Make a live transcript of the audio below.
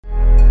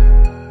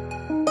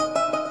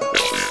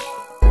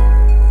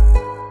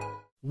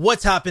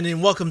What's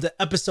happening? Welcome to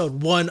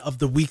episode 1 of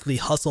the Weekly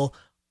Hustle.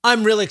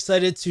 I'm really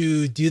excited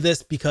to do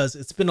this because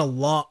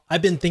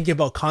I've been thinking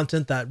about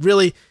content that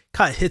really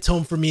kind of hits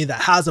home for me,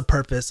 that has a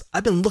purpose.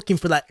 I've been looking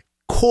for that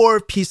core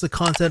piece of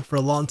content for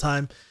a long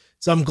time,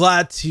 so I'm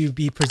glad to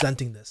be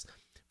presenting this.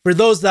 For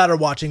those that are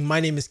watching, my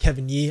name is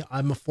Kevin Yee.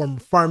 I'm a former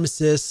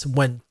pharmacist,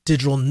 went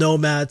digital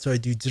nomad, so I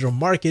do digital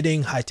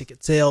marketing, high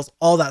ticket sales,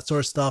 all that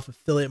sort of stuff,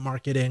 affiliate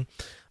marketing.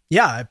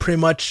 Yeah, I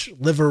pretty much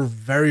live a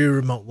very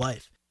remote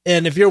life.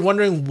 And if you're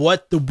wondering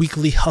what the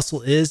Weekly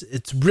Hustle is,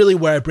 it's really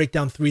where I break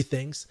down 3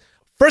 things.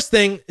 First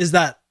thing is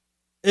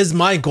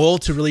my goal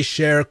to really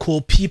share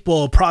cool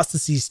people,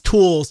 processes,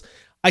 tools,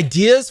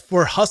 ideas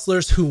for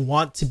hustlers who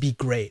want to be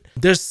great.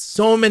 There's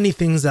so many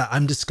things that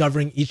I'm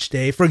discovering each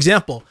day. For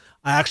example,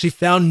 I actually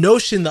found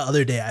Notion the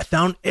other day. I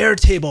found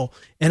Airtable,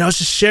 and I was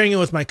just sharing it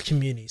with my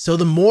community. So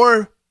the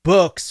more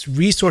books,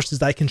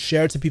 resources I can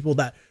share to people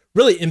that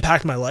really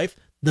impact my life,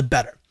 the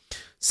better.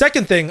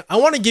 Second thing, I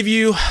want to give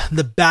you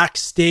the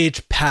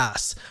backstage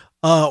pass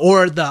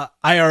or the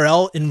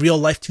IRL in real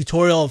life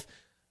tutorial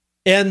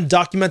and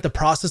document the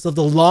process of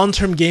the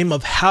long-term game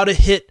of how to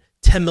hit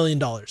 $10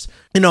 million.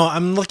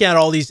 I'm looking at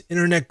all these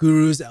internet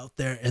gurus out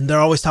there, and they're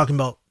always talking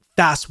about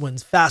fast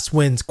wins,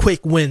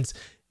 quick wins,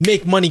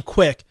 make money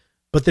quick.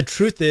 But the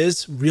truth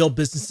is, real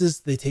businesses,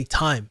 they take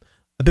time.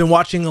 I've been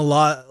watching a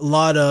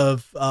lot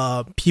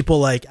of people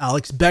like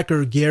Alex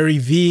Becker, Gary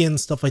Vee, and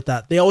stuff like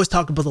that. They always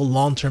talk about the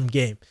long-term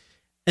game.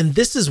 And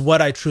this is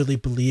what I truly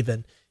believe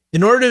in.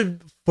 In order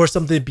for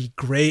something to be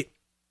great,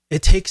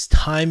 it takes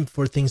time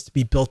for things to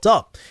be built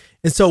up.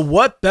 And so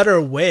what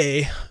better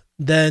way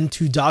than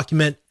to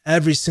document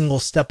every single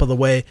step of the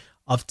way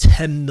of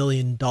 $10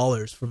 million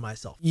for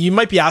myself? You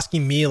might be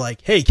asking me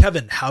like, hey,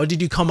 Kevin, how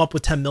did you come up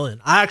with 10 million?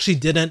 I actually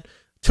didn't.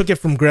 Took it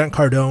from Grant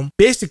Cardone.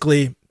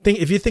 Basically,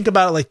 if you think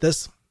about it like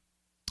this,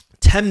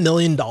 $10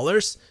 million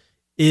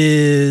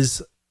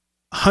is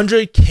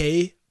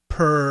 $100K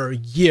per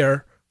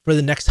year for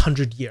the next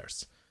 100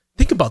 years.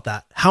 Think about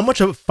that. How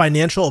much of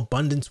financial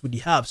abundance would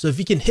you have? So if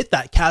you can hit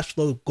that cash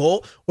flow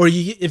goal, or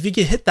if you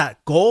can hit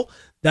that goal,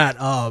 that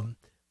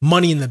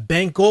money in the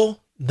bank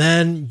goal,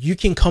 then you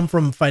can come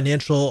from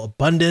financial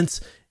abundance,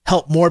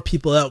 help more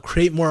people out,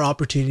 create more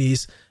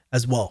opportunities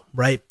as well,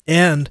 right?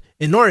 And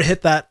in order to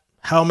hit that,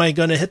 how am I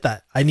going to hit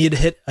that? I need to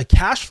hit a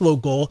cash flow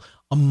goal,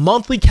 a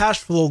monthly cash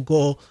flow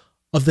goal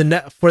of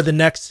for the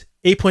next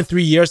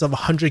 8.3 years of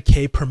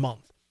 100K per month.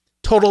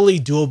 Totally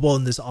doable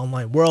in this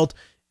online world.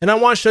 And I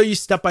want to show you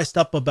step by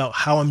step about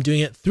how I'm doing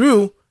it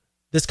through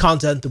this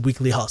content, the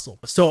Weekly Hustle.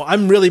 So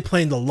I'm really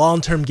playing the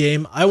long-term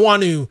game. I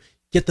want to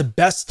get the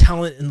best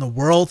talent in the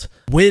world,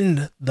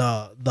 win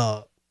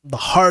the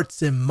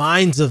hearts and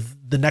minds of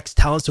the next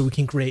talent so we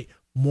can create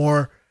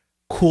more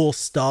cool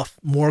stuff,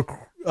 more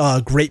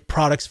great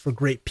products for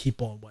great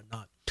people and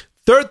whatnot.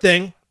 Third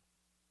thing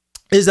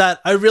is that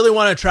I really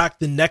want to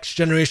attract the next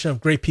generation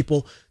of great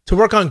people to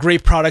work on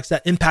great products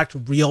that impact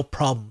real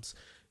problems.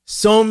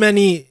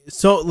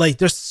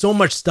 There's so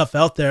much stuff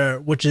out there,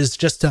 which is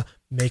just to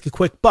make a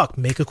quick buck.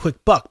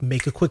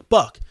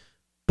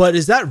 But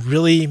is that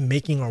really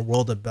making our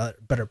world a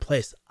better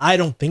place? I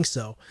don't think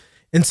so.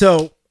 And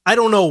so I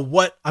don't know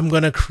what I'm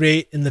going to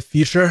create in the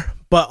future,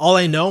 but all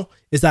I know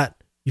is that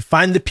you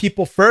find the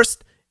people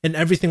first and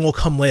everything will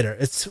come later.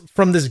 It's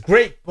from this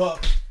great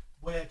book,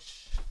 which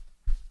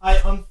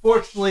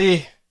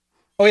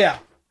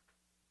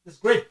this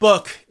great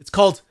book. It's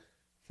called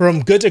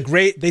From Good to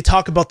Great. They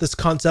talk about this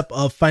concept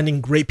of finding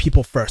great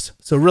people first.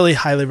 So really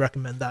highly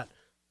recommend that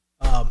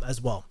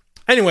as well.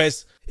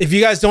 Anyways, if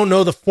you guys don't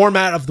know the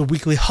format of the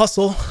Weekly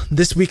Hustle,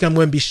 this week I'm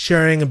going to be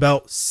sharing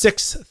about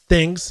 6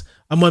 things.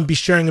 I'm going to be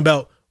sharing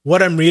about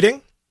what I'm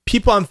reading,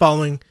 people I'm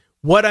following,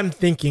 what I'm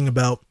thinking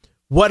about,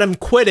 what I'm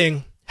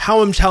quitting,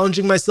 how I'm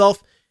challenging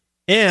myself,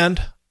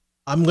 and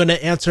I'm going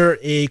to answer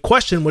a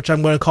question, which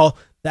I'm going to call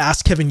the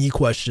Ask Kevin Yee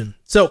question.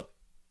 So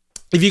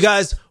if you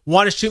guys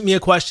want to shoot me a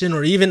question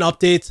or even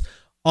updates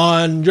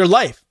on your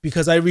life,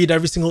 because I read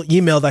every single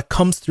email that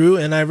comes through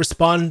and I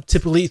respond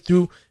typically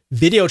through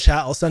video chat.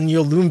 I'll send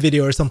you a Loom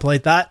video or something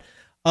like that.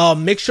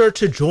 Make sure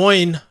to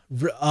join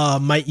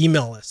my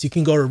email list. You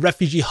can go to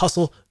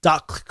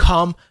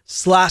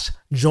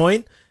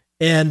refugeehustle.com/join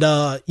and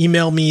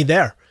email me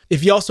there.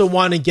 If you also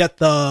want to get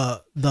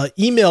the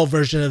email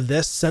version of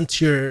this sent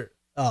to your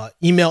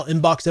email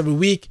inbox every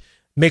week,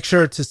 make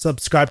sure to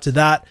subscribe to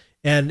that.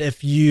 And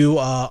if you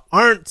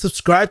aren't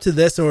subscribed to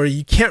this, or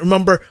you can't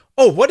remember,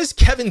 what is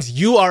Kevin's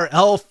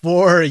URL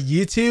for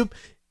YouTube?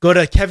 Go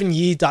to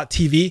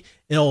kevinyee.tv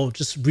and it'll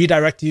just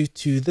redirect you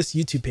to this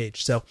YouTube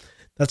page. So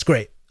that's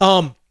great.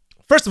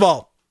 First of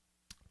all,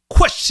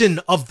 question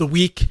of the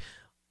week.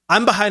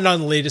 I'm behind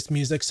on the latest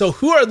music. So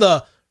who are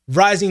the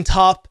rising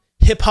top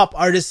hip hop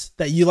artists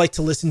that you like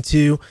to listen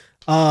to?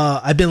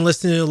 I've been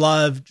listening to a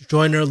lot of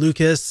Joyner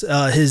Lucas,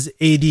 his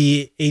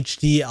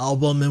ADHD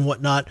album and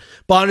whatnot.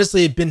 But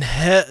honestly, I've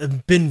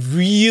been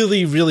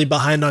really, really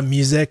behind on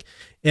music.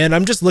 And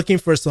I'm just looking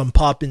for some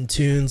poppin'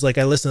 tunes. Like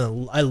I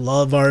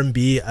love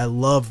R&B. I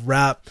love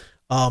rap.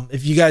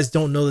 If you guys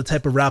don't know the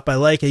type of rap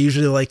I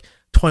usually like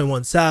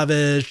 21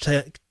 Savage,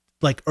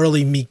 like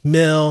early Meek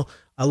Mill.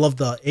 I love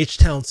the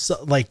H-Town,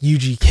 like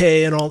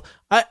UGK and all.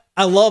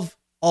 I love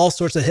all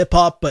sorts of hip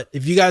hop, but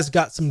if you guys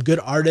got some good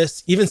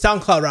artists, even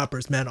SoundCloud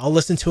rappers, man, I'll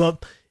listen to them.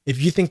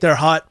 If you think they're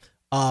hot,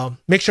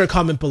 make sure to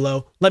comment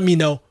below. Let me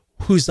know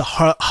who's the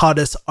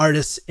hottest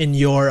artist in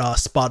your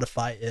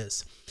Spotify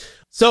is.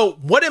 So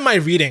what am I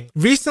reading?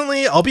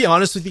 Recently, I'll be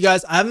honest with you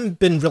guys, I haven't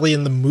been really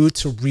in the mood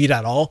to read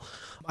at all.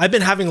 I've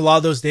been having a lot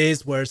of those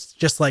days where it's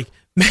just like,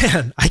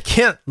 man, I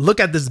can't look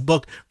at this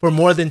book for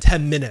more than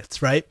 10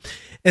 minutes, right?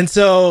 And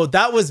so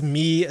that was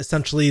me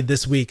essentially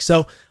this week.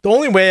 So the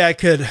only way I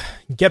could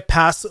get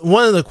past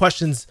one of the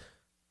questions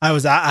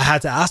I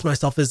had to ask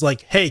myself is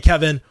like, hey,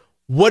 Kevin,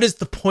 what is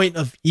the point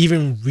of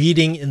even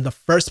reading in the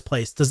first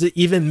place? Does it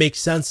even make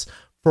sense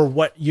for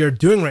what you're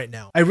doing right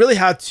now? I really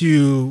had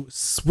to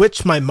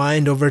switch my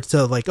mind over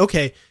to like,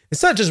 okay,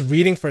 instead of just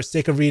reading for the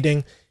sake of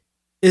reading,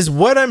 is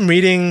what I'm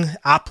reading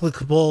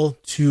applicable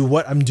to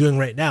what I'm doing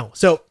right now?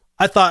 So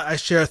I thought I'd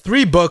share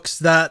 3 books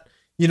that,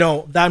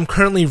 that I'm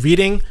currently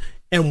reading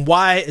and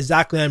why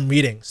exactly I'm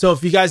reading. So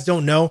if you guys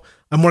don't know,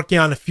 I'm working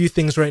on a few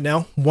things right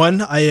now.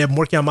 One, I am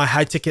working on my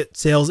high ticket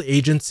sales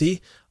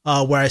agency,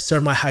 where I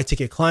serve my high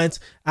ticket clients.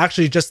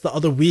 Actually, just the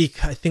other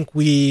week, I think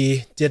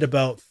we did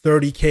about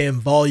 30K in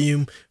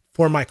volume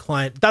for my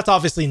client. That's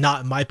obviously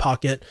not in my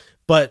pocket,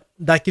 but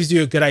that gives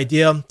you a good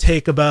idea.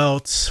 Take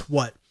about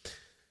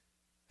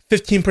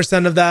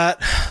 15% of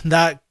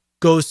that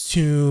goes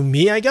to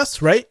me, I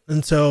guess, right?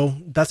 And so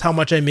that's how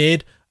much I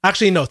made.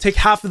 Actually, no, take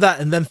half of that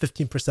and then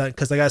 15%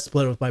 because I got to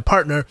split it with my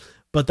partner.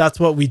 But that's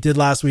what we did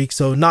last week,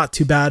 so not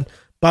too bad.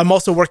 But I'm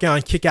also working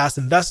on kick-ass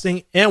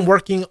investing and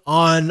working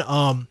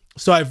on,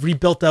 so I've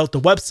rebuilt out the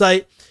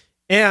website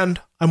and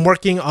I'm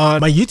working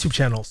on my YouTube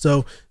channel.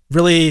 So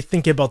really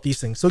thinking about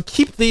these things. So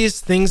keep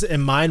these things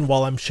in mind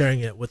while I'm sharing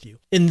it with you.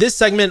 In this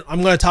segment,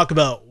 I'm going to talk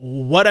about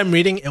what I'm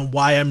reading and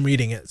why I'm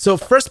reading it. So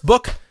first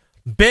book,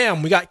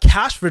 bam, we got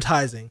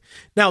Cashvertising.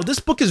 Now, this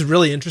book is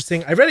really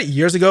interesting. I read it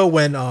years ago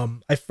when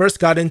I first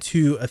got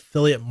into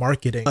affiliate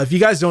marketing. If you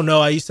guys don't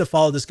know, I used to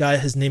follow this guy.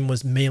 His name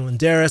was Malin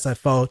Darris. I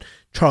followed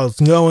Charles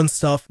Ngo and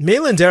stuff.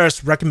 Malin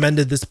Darris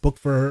recommended this book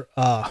for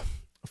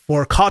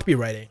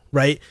copywriting,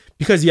 right?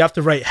 Because you have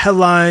to write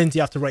headlines. You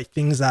have to write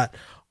things that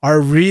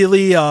are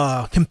really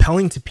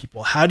compelling to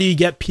people. How do you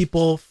get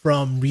people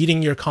from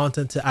reading your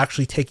content to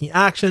actually taking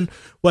action?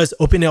 Was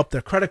opening up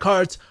their credit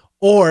cards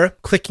or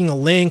clicking a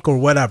link or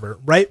whatever,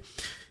 right?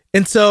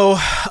 And so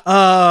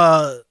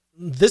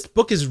this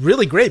book is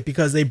really great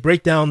because they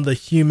break down the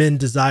human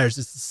desires.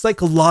 It's the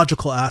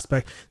psychological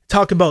aspect.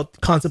 Talk about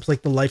concepts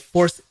like the life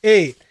force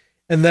 8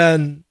 and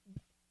then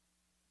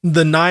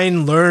the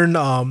 9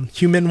 learn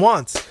human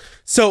wants.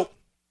 So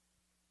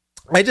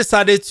I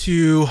decided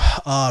to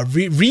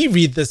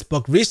reread this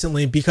book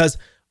recently because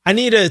I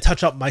needed to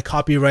touch up my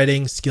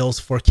copywriting skills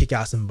for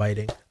kick-ass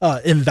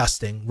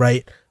investing,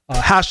 right?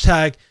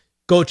 Hashtag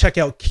go check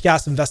out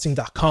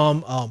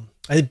kickassinvesting.com.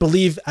 I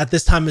believe at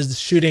this time of the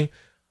shooting,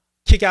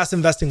 Kick-Ass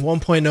Investing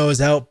 1.0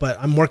 is out, but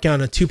I'm working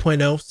on a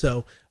 2.0.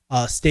 So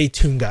stay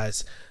tuned,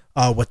 guys,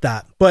 with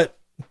that. But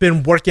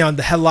been working on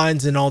the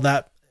headlines and all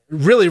that.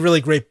 Really,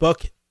 really great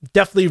book.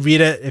 Definitely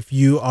read it if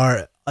you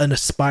are an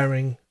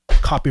aspiring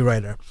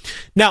copywriter.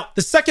 Now,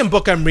 the second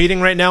book I'm reading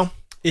right now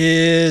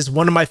is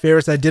one of my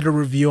favorites. I did a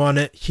review on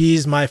it.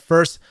 He's my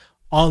first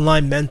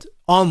online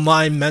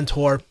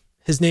mentor.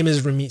 His name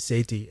is Ramit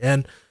Sethi.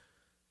 And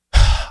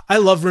I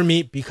love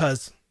Ramit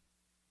because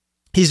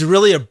he's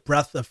really a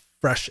breath of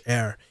fresh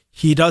air.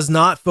 He does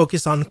not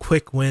focus on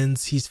quick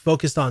wins. He's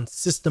focused on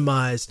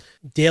systemized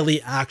daily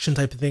action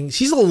type of things.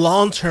 He's a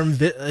long-term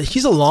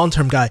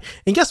guy.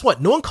 And guess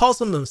what? No one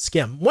calls him a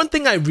scam. One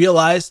thing I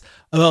realized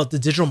about the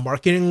digital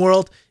marketing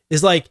world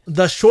is like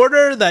the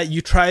shorter that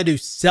you try to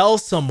sell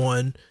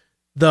someone,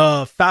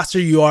 the faster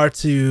you are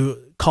to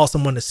call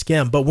someone a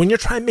scam. But when you're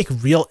trying to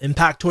make real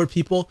impact toward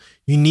people,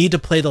 you need to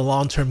play the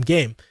long-term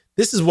game.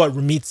 This is what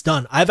Ramit's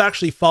done. I've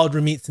actually followed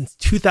Ramit since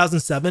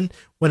 2007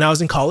 when I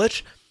was in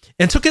college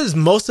and took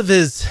most of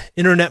his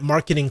internet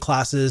marketing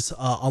classes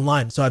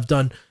online. So I've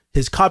done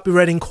his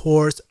copywriting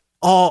course,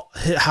 all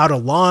how to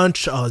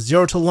launch,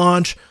 zero to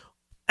launch,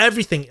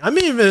 everything. I'm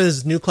even in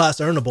his new class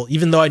Earnable,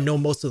 even though I know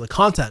most of the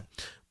content.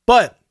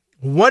 But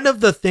one of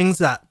the things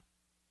that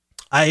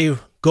I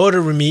go to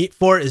Ramit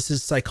for is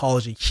his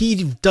psychology.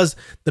 He does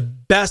the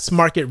best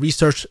market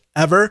research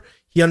ever.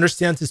 He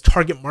understands his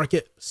target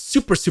market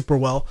super, super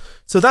well.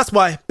 So that's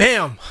why,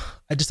 bam,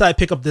 I decided to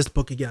pick up this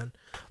book again.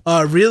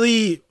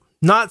 Really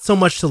not so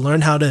much to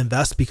learn how to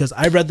invest because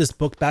I read this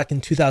book back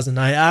in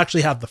 2009. I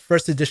actually have the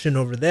first edition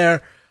over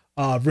there.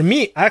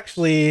 Ramit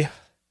actually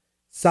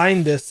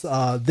signed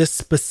this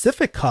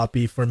specific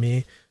copy for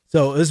me.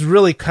 So it was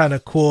really kind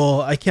of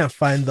cool. I can't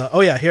find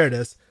oh yeah, here it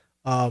is.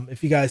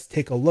 If you guys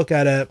take a look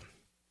at it,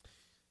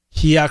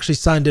 he actually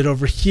signed it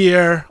over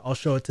here. I'll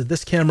show it to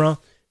this camera.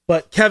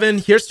 But Kevin,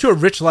 here's to a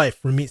rich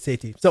life, Ramit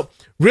Sethi. So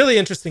really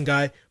interesting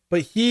guy.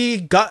 But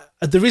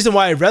the reason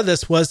why I read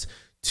this was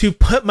to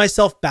put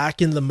myself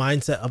back in the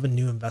mindset of a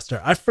new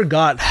investor. I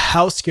forgot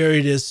how scary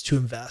it is to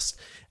invest.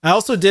 I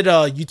also did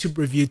a YouTube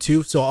review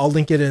too, so I'll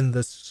link it in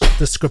the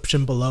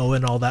description below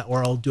and all that,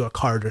 or I'll do a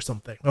card or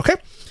something. Okay.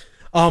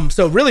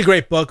 So really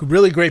great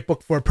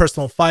book for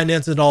personal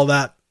finance and all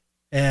that.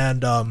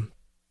 And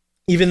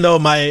even though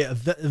my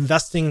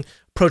investing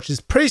approach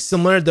is pretty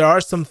similar, there are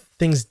some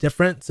things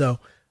different. So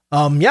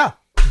yeah,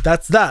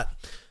 that's that.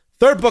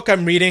 Third book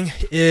I'm reading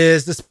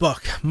is this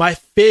book.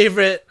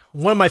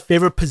 One of my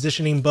favorite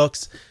positioning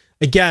books.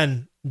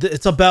 Again,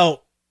 it's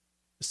about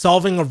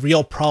solving a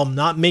real problem,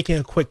 not making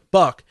a quick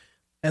buck.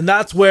 And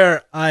that's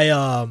where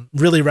I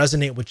really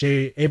resonate with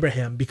Jay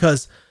Abraham,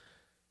 because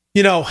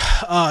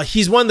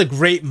he's one of the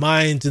great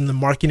minds in the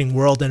marketing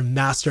world and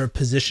master of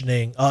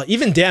positioning.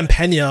 Even Dan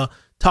Pena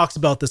talks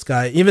about this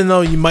guy. Even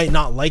though you might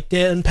not like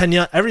Dan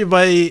Pena,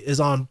 everybody is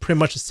on pretty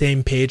much the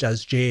same page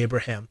as Jay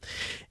Abraham.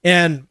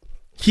 And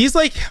he's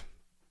like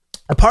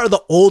a part of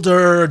the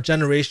older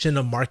generation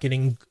of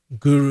marketing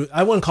guru.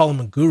 I wouldn't call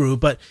him a guru,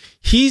 but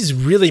he's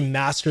really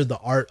mastered the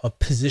art of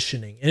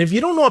positioning. And if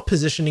you don't know what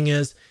positioning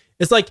is,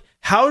 it's like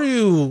how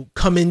to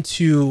come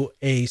into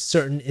a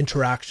certain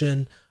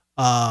interaction,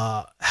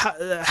 how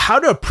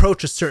to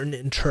approach a certain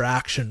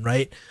interaction,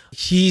 right?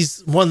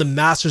 He's one of the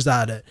masters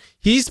at it.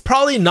 He's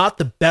probably not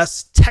the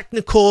best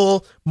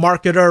technical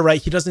marketer, right?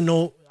 He doesn't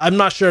know, I'm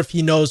not sure if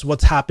he knows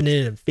what's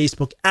happening in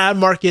Facebook ad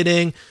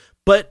marketing,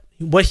 but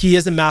what he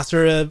is a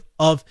master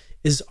of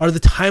are the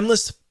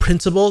timeless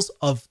principles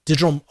of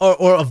digital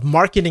or of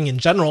marketing in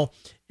general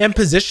and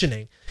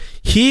positioning.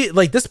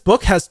 This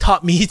book has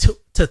taught me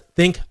to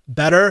think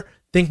better,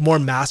 think more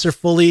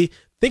masterfully,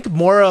 think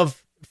more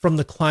of from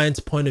the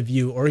client's point of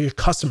view or your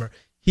customer.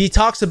 He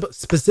talks about,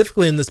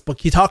 specifically in this book,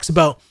 he talks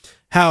about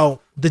how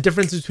the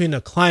difference between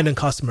a client and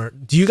customer.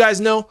 Do you guys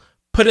know?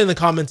 Put it in the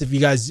comments if you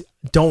guys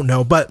don't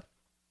know. But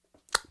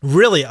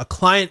really, a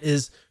client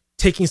is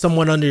taking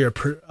someone under your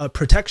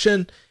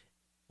protection,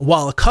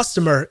 while a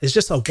customer is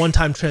just a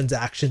one-time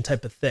transaction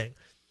type of thing.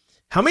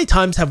 How many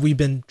times have we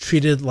been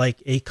treated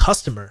like a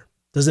customer?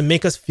 Does it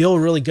make us feel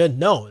really good?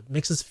 No, it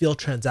makes us feel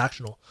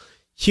transactional.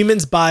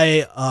 Humans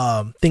buy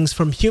things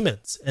from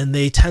humans, and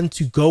they tend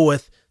to go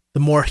with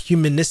the more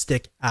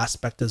humanistic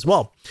aspect as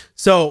well.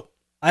 So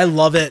I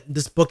love it.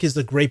 This book is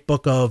a great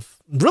book of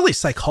really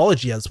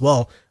psychology as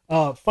well.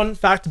 Fun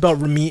fact about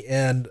Ramit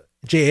and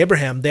Jay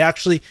Abraham,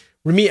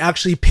 Ramit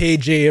actually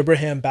paid Jay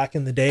Abraham back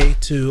in the day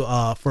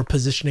for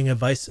positioning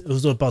advice. It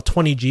was about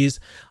 20 G's.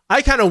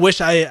 I kind of wish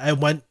I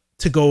went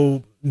to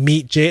go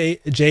meet Jay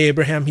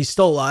Abraham. He's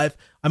still alive.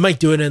 I might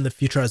do it in the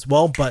future as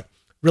well, but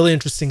really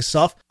interesting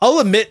stuff. I'll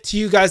admit to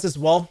you guys as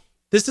well,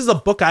 this is a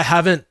book I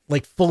haven't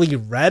fully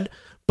read,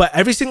 but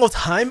every single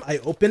time I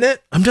open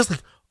it, I'm just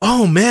like,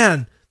 oh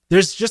man,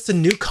 there's just a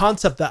new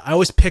concept that I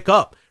always pick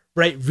up,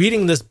 right?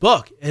 Reading this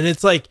book. And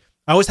it's like,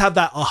 I always have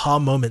that aha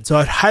moment. So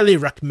I'd highly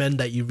recommend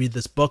that you read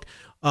this book.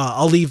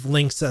 I'll leave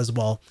links as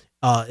well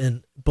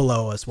in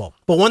below as well.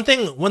 But one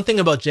thing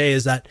about Jay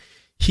is that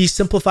he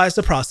simplifies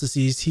the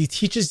processes. He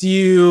teaches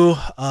you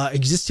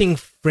existing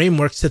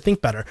frameworks to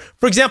think better.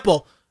 For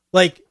example,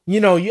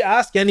 you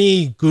ask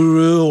any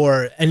guru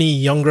or any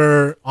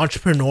younger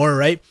entrepreneur,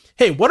 right?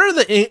 Hey, what are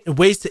the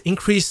ways to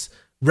increase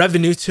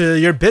revenue to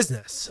your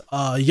business?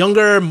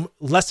 Younger,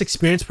 less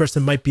experienced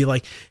person might be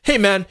like, hey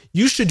man,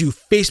 you should do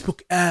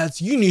Facebook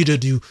ads. You need to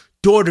do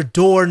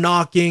door-to-door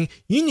knocking.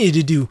 You need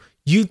to do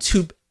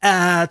YouTube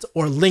ads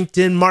or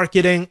LinkedIn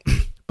marketing.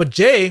 But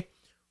Jay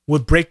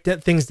would break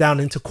things down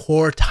into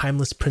core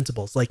timeless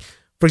principles.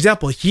 For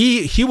example,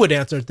 he would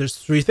answer, there's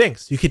three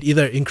things. You could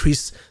either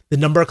increase the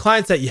number of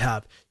clients that you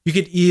have. You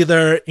could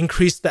either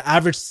increase the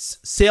average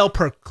sale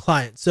per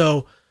client.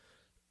 So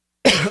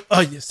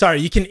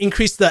you can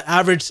increase the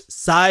average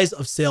size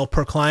of sale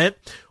per client,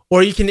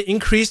 or you can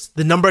increase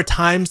the number of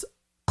times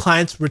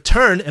clients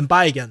return and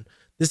buy again.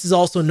 This is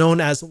also known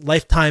as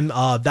lifetime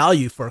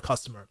value for a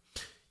customer.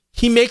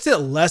 He makes it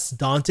less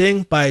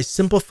daunting by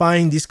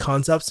simplifying these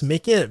concepts,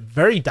 making it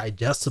very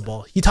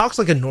digestible. He talks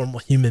like a normal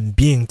human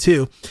being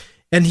too,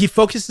 and he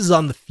focuses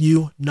on the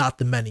few, not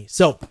the many.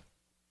 So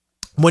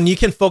when you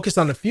can focus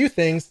on a few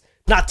things,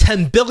 not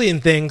 10 billion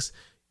things,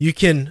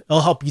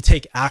 it'll help you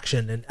take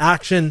action, and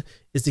action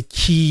is the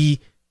key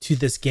to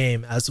this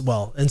game as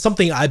well, and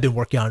something I've been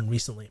working on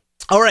recently.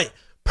 All right,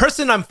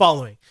 person I'm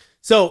following.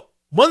 So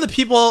one of the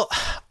people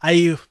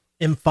I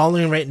am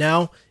following right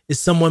now is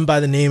someone by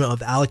the name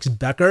of Alex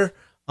Becker.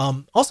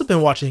 Also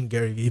been watching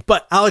Gary Vee,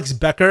 but Alex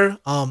Becker,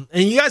 and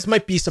you guys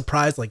might be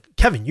surprised,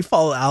 Kevin, you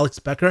follow Alex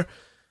Becker?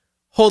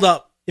 Hold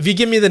up. If you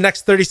give me the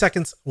next 30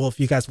 seconds, well, if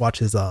you guys watch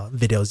his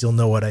videos, you'll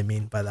know what I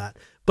mean by that.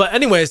 But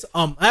anyways,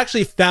 I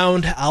actually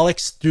found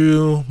Alex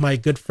through my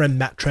good friend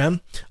Matt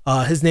Tram.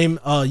 His name,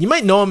 you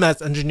might know him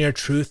as Engineer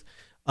Truth.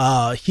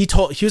 He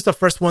was the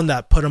first one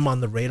that put him on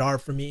the radar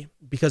for me,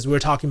 because we were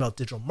talking about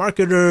digital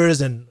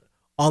marketers and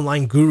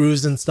online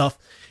gurus and stuff.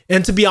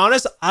 And to be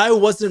honest, I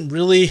wasn't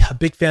really a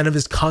big fan of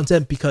his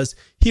content because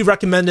he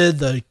recommended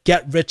the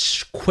get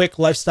rich quick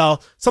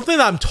lifestyle, something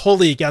that I'm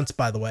totally against,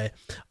 by the way.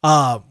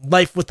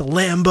 Life with the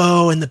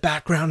Lambo in the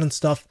background and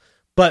stuff.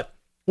 But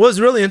what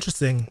was really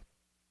interesting,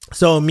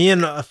 so me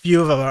and a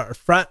few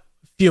of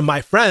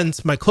my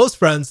friends, my close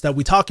friends that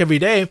we talk every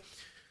day,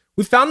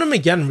 we found him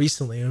again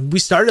recently and we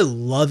started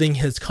loving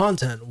his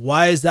content.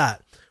 Why is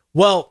that?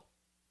 Well,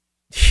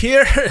 he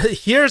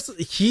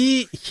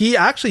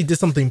actually did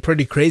something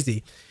pretty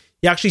crazy.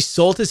 He actually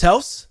sold his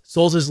house,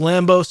 sold his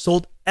Lambo,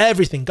 sold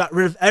everything, got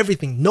rid of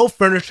everything, no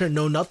furniture,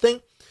 no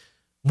nothing.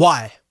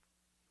 Why?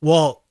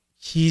 Well,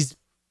 he's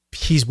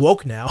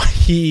woke now.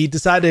 He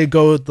decided to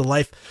go the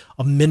life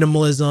of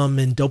minimalism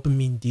and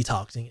dopamine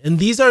detoxing. And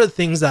these are the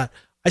things that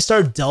I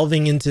started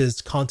delving into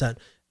his content.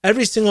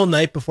 Every single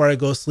night before I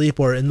go to sleep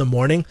or in the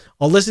morning,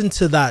 I'll listen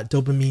to that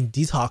dopamine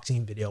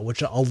detoxing video,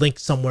 which I'll link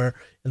somewhere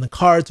in the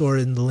cards or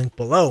in the link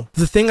below.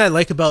 The thing I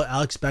like about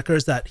Alex Becker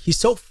is that he's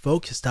so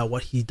focused at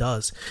what he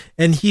does,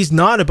 and he's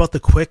not about the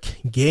quick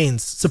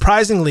gains.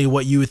 Surprisingly,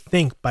 what you would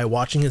think by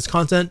watching his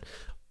content,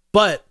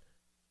 but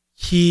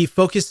he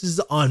focuses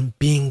on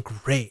being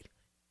great.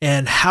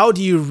 And how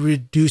do you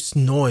reduce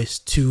noise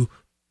to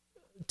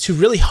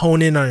really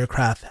hone in on your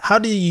craft? How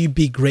do you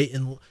be great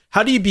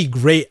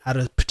at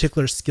a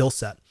particular skill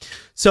set?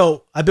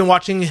 So I've been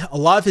watching a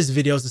lot of his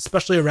videos,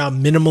 especially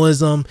around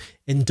minimalism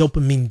and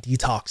dopamine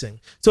detoxing.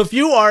 So if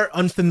you are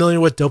unfamiliar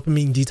with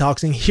dopamine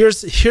detoxing,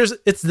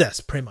 it's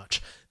this pretty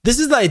much. This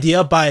is the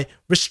idea by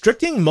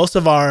restricting most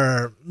of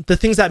the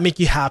things that make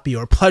you happy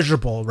or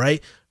pleasurable,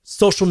 right?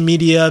 Social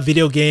media,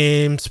 video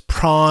games,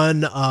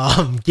 prawn,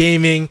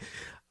 gaming,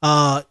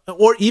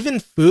 or even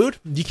food.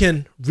 You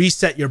can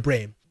reset your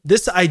brain.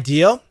 This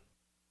idea,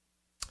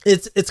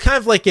 it's kind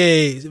of like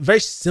a very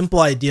simple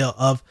idea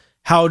of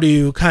how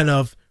to kind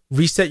of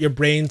reset your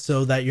brain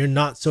so that you're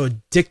not so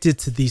addicted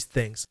to these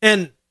things.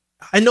 And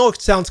I know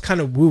it sounds kind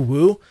of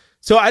woo-woo,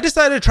 so I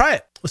decided to try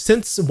it.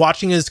 Since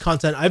watching his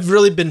content, I've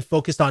really been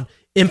focused on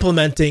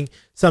implementing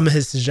some of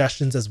his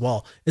suggestions as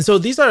well. And so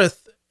these are,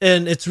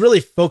 and it's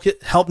really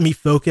helped me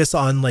focus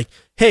on like,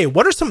 hey,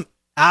 what are some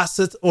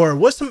assets or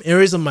what's some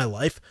areas of my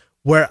life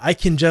where I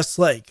can just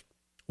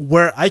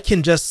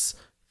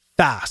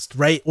fast,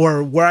 right?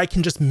 Or where I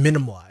can just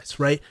minimalize,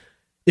 right?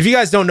 If you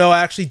guys don't know,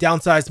 I actually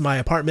downsized my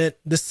apartment.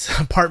 This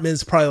apartment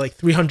is probably like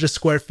 300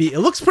 square feet. It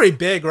looks pretty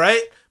big,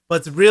 right?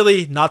 But it's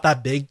really not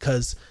that big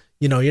because,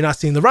 you're not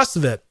seeing the rest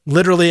of it.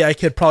 Literally, I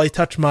could probably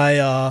touch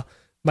my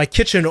my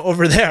kitchen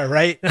over there,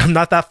 right? I'm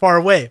not that far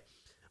away.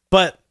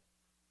 But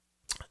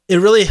it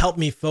really helped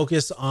me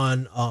focus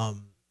on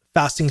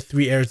fasting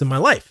 3 areas of my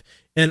life.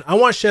 And I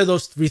want to share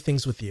those 3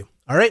 things with you.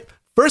 All right.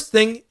 First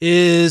thing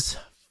is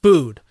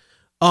food.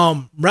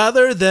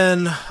 Rather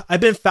than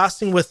I've been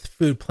fasting with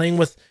food, playing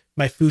with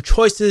my food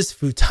choices,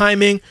 food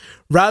timing,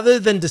 rather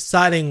than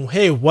deciding,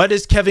 hey, what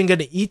is Kevin going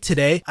to eat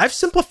today? I've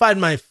simplified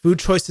my food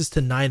choices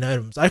to 9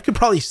 items. I could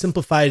probably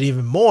simplify it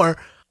even more,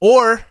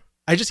 or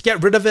I just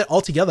get rid of it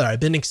altogether. I've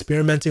been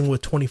experimenting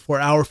with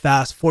 24-hour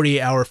fast,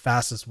 48-hour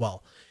fast as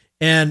well.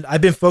 And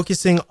I've been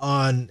focusing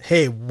on,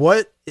 hey,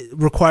 what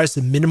requires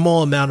the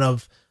minimal amount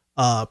of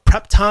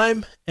prep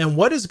time and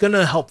what is going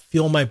to help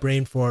fuel my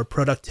brain for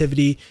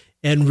productivity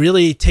and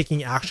really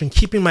taking action,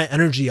 keeping my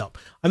energy up.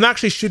 I'm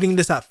actually shooting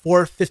this at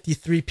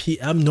 4:53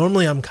 p.m.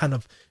 Normally I'm kind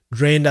of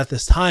drained at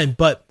this time,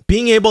 but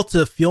being able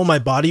to fuel my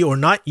body or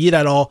not eat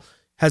at all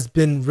has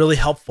been really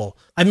helpful.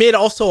 I made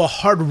also a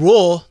hard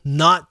rule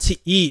not to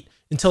eat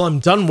until I'm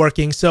done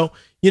working. So,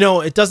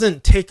 it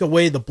doesn't take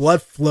away the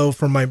blood flow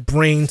from my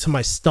brain to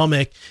my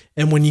stomach.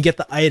 And when you get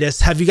the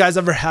itis, have you guys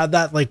ever had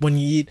that? Like when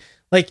you eat,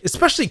 like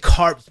especially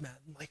carbs, man.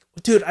 Like,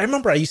 dude, I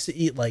remember I used to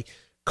eat like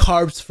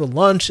carbs for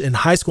lunch in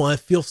high school and I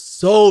feel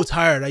so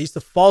tired. I used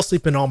to fall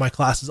asleep in all my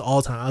classes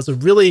all the time. I was a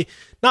really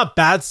not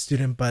bad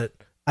student, but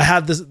I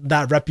had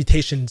that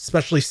reputation,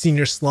 especially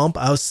senior slump.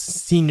 I was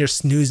senior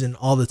snoozing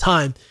all the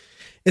time.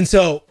 And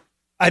so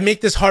I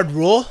make this hard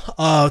rule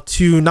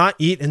to not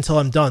eat until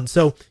I'm done.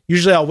 So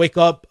usually I'll wake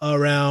up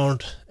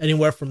around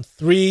anywhere from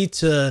 3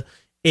 to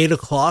 8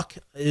 o'clock.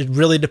 It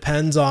really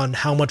depends on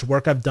how much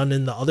work I've done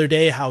in the other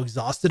day, how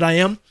exhausted I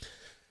am.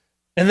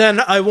 And then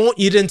I won't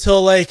eat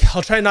until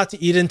I'll try not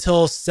to eat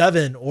until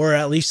 7 or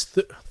at least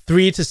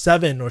 3 to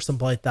 7 or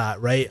something like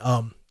that, right?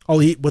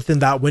 I'll eat within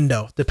that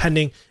window,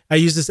 depending. I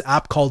use this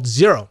app called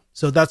Zero.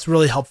 So that's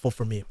really helpful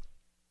for me.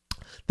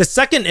 The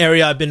second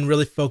area I've been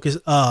really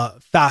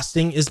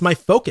fasting is my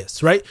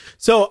focus, right?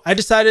 So I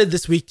decided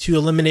this week to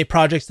eliminate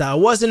projects that I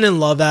wasn't in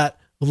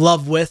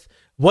love with,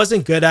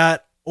 wasn't good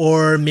at,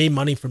 or made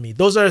money for me.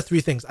 Those are the 3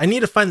 things. I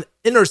need to find the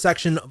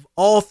intersection of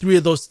all 3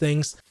 of those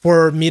things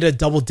for me to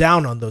double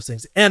down on those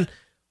things. And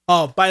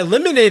by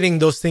eliminating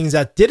those things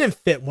that didn't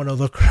fit one of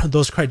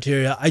those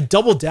criteria, I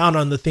doubled down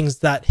on the things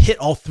that hit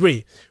all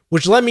 3,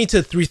 which led me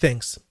to 3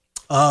 things.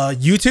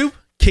 YouTube,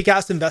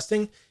 kick-ass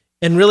investing,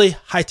 and really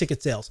high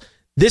ticket sales.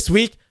 This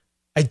week,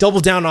 I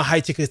doubled down on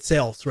high ticket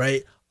sales,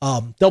 right?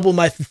 Double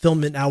my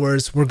fulfillment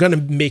hours. We're going to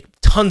make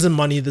tons of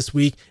money this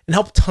week and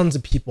help tons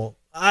of people.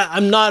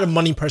 I'm not a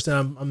money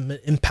person. I'm an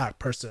impact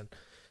person.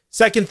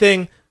 Second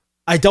thing,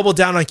 I doubled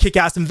down on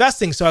kick-ass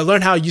investing. So I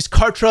learned how to use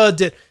Kartra,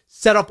 did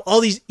set up all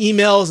these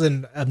emails,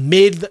 and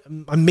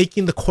I'm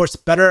making the course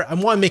better. I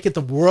want to make it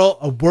a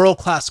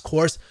world-class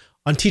course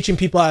on teaching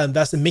people how to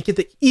invest and make it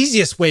the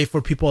easiest way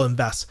for people to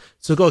invest.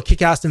 So go to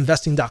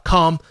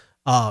kickassinvesting.com.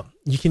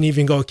 You can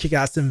even go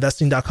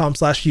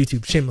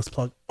kickassinvesting.com/YouTube. Shameless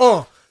plug.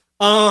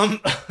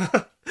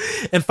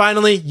 And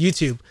finally,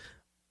 YouTube.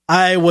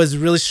 I was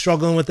really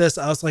struggling with this.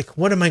 I was like,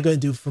 what am I going to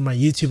do for my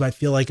YouTube? I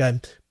feel like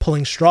I'm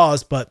pulling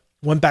straws, but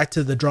went back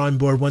to the drawing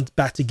board, went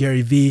back to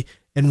Gary Vee,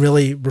 and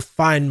really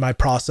refined my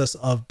process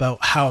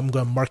about how I'm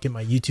going to market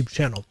my YouTube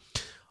channel.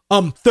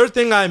 Third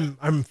thing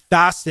I'm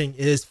fasting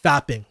is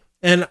fapping.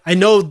 And I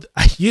know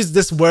I use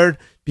this word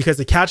because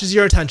it catches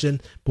your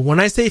attention, but when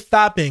I say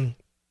fapping,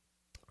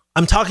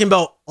 I'm talking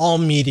about all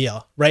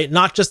media, right?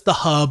 Not just the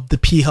hub, the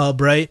P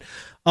hub, right?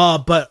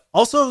 But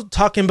also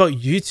talking about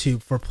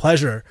YouTube for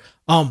pleasure.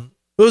 It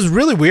was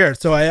really weird.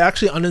 So I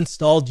actually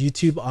uninstalled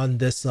YouTube on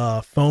this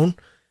phone.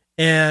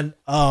 And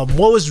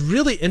what was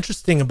really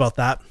interesting about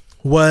that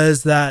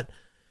was that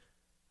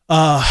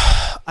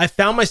I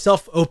found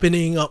myself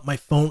opening up my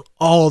phone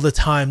all the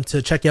time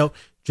to check out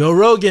Joe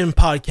Rogan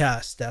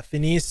podcast,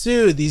 Stephanie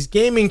Sue, these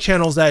gaming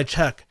channels that I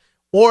check,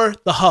 or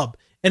the hub.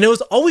 And it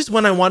was always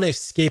when I want to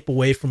escape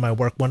away from my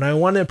work, when I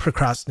want to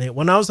procrastinate,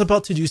 when I was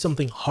about to do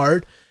something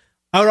hard,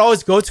 I would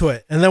always go to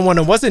it. And then when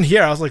it wasn't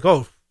here, I was like,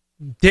 oh,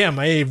 damn,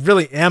 I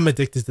really am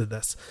addicted to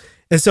this.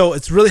 And so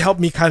it's really helped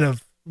me kind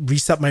of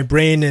reset my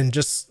brain and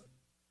just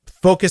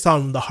focus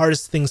on the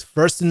hardest things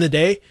first in the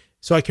day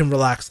so I can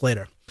relax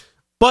later.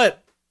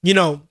 But, you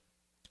know,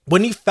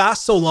 when you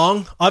fast so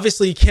long,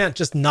 obviously you can't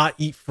just not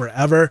eat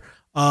forever.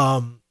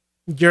 You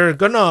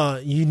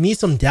need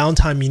some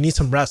downtime, you need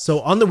some rest. So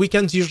on the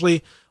weekends,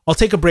 usually I'll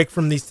take a break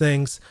from these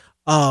things.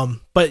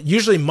 But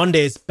usually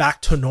Mondays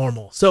back to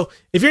normal. So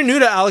if you're new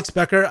to Alex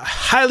Becker, I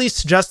highly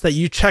suggest that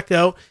you check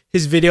out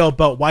his video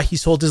about why he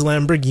sold his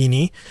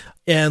Lamborghini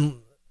and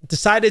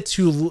decided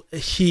to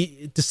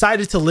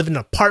live in an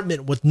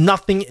apartment with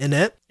nothing in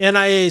it. And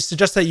I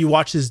suggest that you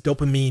watch his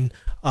Dopamine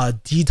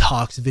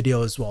Detox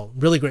video as well.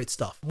 Really great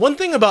stuff. One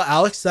thing about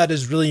Alex that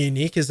is really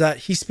unique is that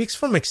he speaks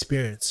from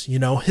experience. You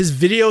know, his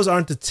videos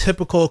aren't the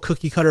typical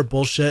cookie cutter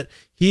bullshit.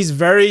 He's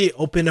very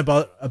open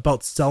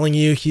about selling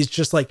you. He's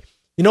just like,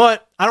 you know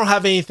what? I don't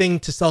have anything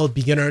to sell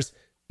beginners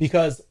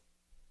because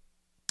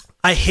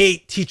I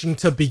hate teaching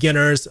to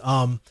beginners.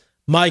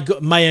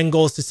 My end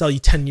goal is to sell you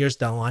 10 years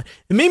down the line.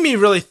 It made me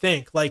really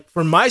think, like,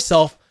 for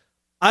myself,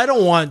 I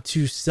don't want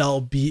to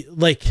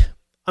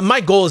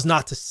my goal is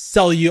not to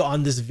sell you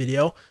on this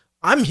video.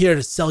 I'm here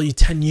to sell you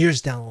 10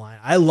 years down the line.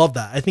 I love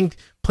that. I think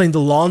playing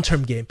the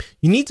long-term game,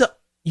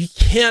 you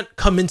can't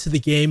come into the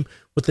game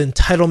with the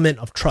entitlement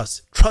of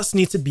trust. Trust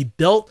needs to be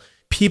built.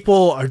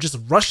 People are just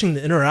rushing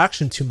the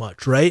interaction too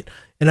much, right?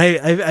 And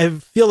I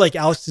feel like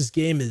Alex's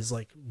game is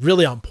like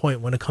really on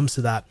point when it comes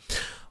to that.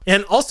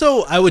 And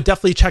also, I would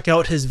definitely check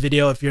out his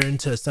video if you're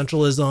into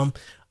essentialism,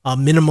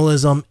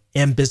 minimalism,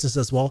 and business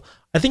as well.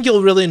 I think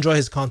you'll really enjoy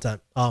his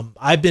content.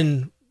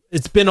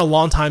 It's been a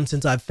long time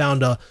since I've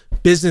found a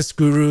business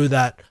guru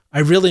that I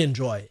really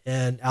enjoy,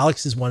 and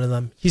Alex is one of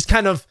them. He's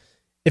kind of,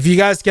 if you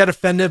guys get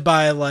offended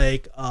by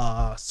like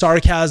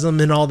sarcasm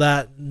and all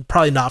that,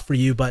 probably not for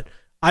you, but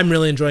I'm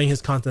really enjoying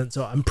his content,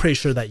 so I'm pretty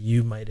sure that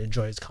you might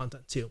enjoy his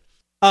content too.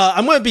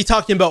 I'm going to be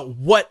talking about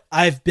what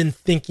I've been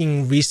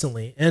thinking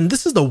recently, and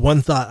this is the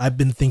one thought I've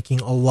been thinking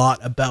a lot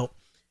about.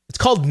 It's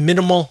called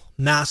minimal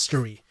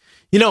mastery.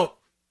 You know,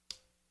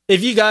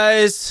 if you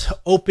guys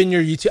open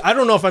your YouTube, I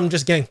don't know if I'm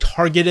just getting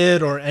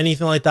targeted or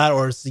anything like that,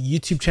 or it's the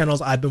YouTube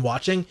channels I've been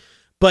watching,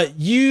 but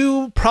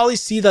you probably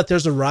see that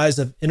there's a rise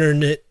of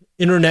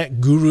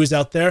internet gurus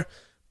out there,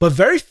 but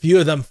very few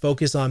of them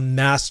focus on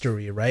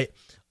mastery, right?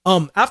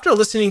 After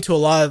listening to a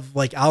lot of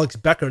like Alex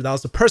Becker, that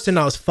was the person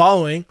I was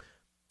following,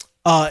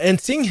 and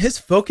seeing his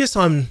focus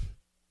on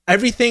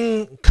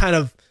everything kind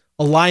of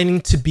aligning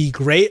to be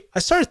great, I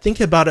started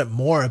thinking about it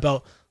more,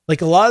 about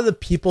like a lot of the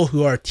people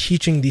who are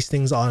teaching these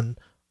things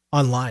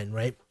online,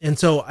 right? And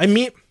so, I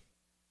mean,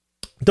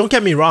 don't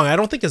get me wrong, I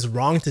don't think it's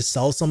wrong to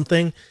sell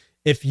something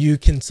if you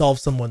can solve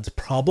someone's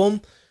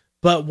problem.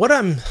 But what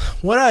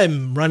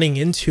I'm running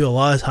into a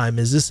lot of time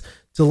is this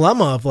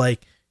dilemma of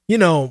like, you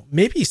know,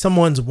 maybe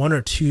someone's 1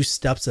 or 2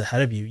 steps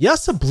ahead of you.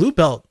 Yes, a blue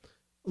belt,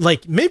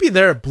 like maybe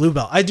they're a blue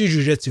belt. I do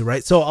jujitsu,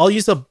 right? So I'll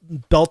use a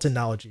belt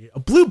analogy. A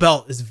blue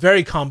belt is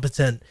very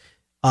competent.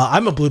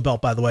 I'm a blue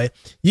belt, by the way.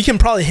 You can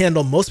probably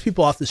handle most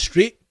people off the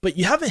street, but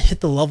you haven't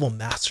hit the level of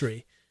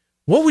mastery.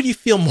 What would you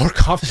feel more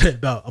confident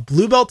about? A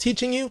blue belt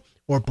teaching you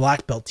or a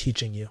black belt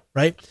teaching you,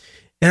 right?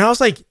 And I was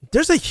like,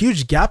 there's a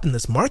huge gap in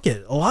this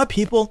market. A lot of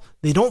people,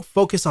 they don't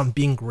focus on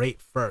being great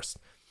first.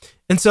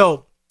 And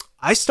so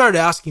I started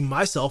asking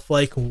myself,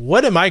 like,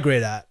 what am I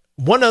great at?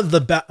 One of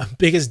the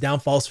biggest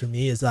downfalls for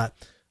me is that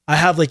I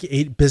have like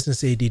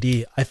business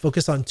ADD. I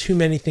focus on too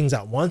many things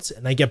at once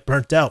and I get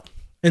burnt out.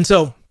 And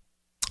so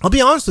I'll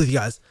be honest with you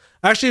guys.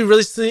 I actually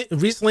really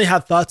recently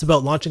had thoughts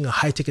about launching a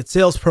high ticket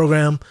sales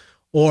program,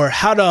 or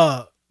how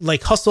to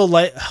like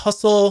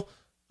hustle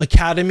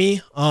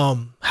academy,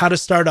 how to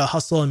start a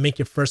hustle and make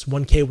your first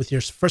 1K with your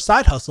first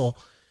side hustle.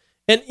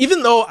 And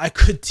even though I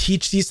could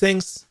teach these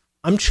things,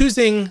 I'm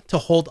choosing to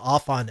hold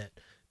off on it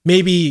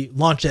maybe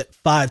launch it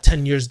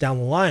 5-10 years down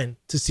the line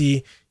to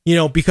see,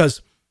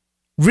 because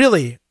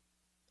really,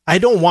 I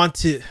don't want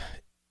to,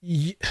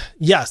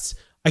 yes,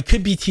 I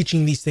could be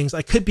teaching these things.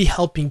 I could be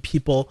helping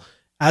people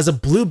as a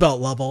blue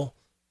belt level,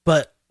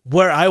 but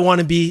where I want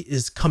to be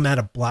is come at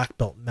a black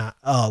belt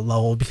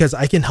level, because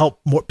I can help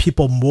more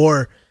people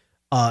more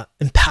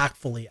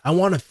impactfully. I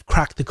want to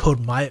crack the code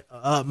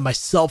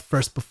myself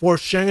first before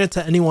sharing it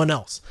to anyone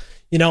else,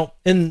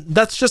 and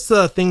that's just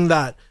the thing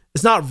that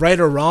it's not right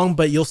or wrong,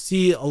 but you'll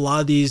see a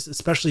lot of these,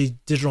 especially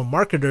digital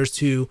marketers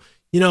who,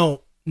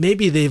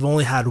 maybe they've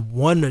only had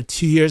 1 or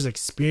 2 years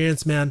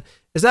experience, man.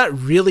 Is that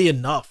really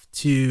enough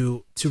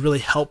to really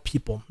help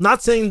people?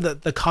 Not saying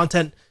that the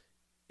content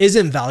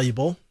isn't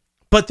valuable,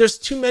 but there's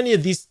too many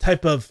of these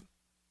type of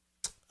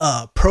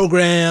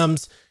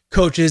programs,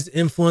 coaches,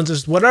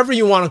 influencers, whatever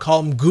you want to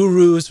call them,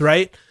 gurus,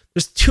 right?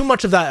 There's too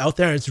much of that out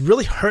there. And it's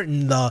really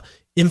hurting the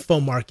info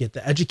market,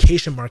 the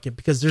education market,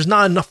 because there's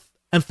not enough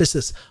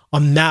emphasis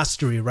on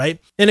mastery, right?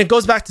 And it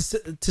goes back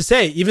to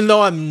say, even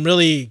though I'm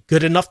really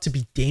good enough to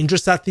be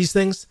dangerous at these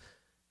things,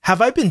 have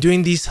I been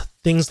doing these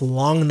things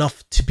long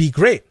enough to be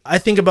great? I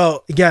think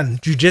about, again,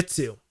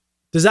 jujitsu.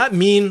 Does that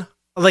mean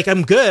like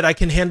I'm good? I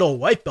can handle a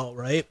white belt,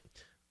 right?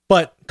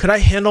 But could I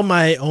handle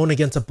my own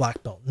against a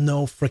black belt?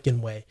 No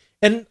freaking way.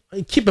 And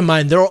keep in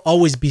mind, there will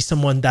always be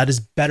someone that is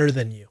better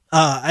than you.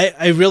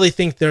 I really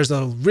think there's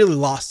a really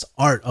lost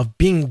art of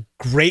being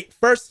great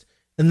first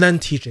and then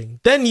teaching.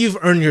 Then you've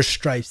earned your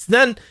stripes.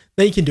 Then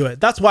you can do it.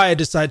 That's why I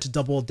decided to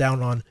double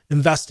down on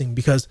investing,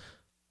 because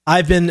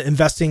I've been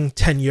investing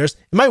 10 years.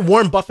 Am I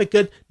Warren Buffett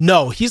good?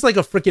 No, he's like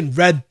a freaking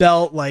red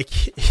belt, like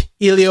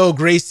Elio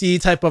Gracie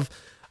type of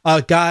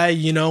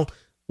guy,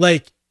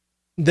 like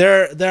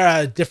they're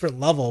at a different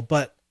level.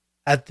 But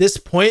at this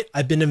point,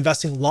 I've been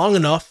investing long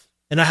enough,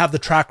 and I have the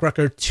track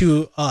record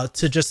to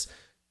just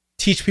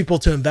teach people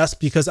to invest,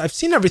 because I've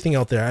seen everything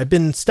out there. I've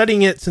been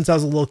studying it since I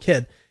was a little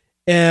kid.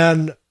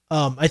 And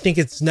I think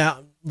it's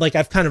now like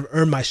I've kind of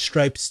earned my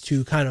stripes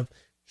to kind of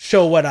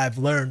show what I've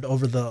learned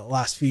over the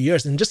last few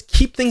years, and just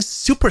keep things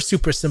super,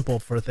 super simple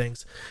for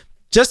things.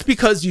 Just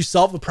because you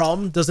solve a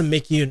problem doesn't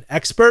make you an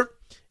expert.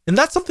 And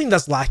that's something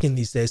that's lacking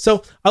these days.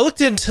 So I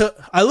looked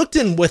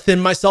in within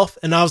myself,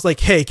 and I was like,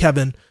 hey,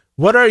 Kevin,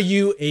 what are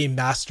you a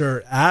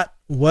master at?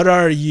 What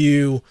are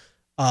you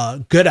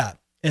good at?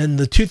 And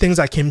the two things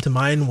that came to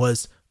mind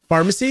was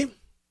pharmacy.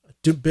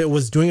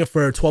 Was doing it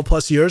for 12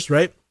 plus years,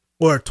 right?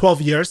 Or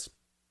 12 years.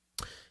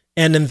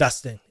 And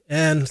investing.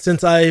 And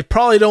since I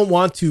probably don't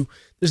want to,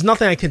 there's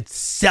nothing I could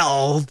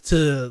sell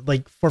to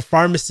like for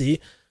pharmacy,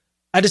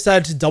 I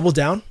decided to double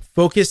down,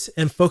 focus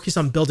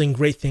on building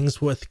great things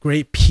with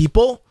great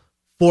people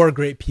for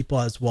great people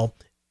as well,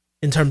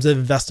 in terms of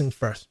investing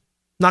first.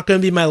 Not going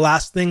to be my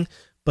last thing,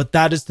 but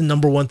that is the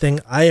number one thing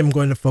I am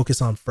going to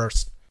focus on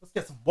first. Let's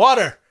get some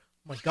water.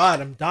 Oh my God,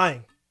 I'm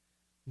dying.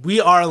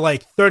 We are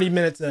like 30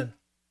 minutes in.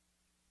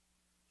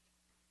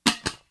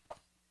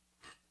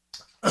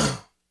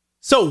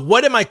 So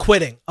what am I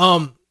quitting?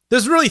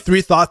 There's really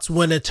three thoughts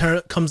when it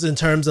comes in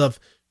terms of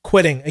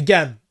quitting.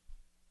 Again,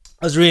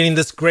 I was reading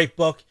this great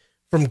book,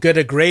 From Good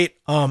to Great.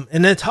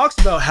 And it talks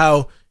about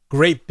how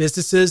great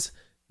businesses,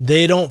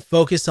 they don't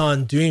focus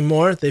on doing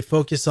more. They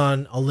focus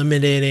on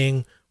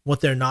eliminating what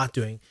they're not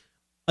doing.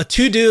 A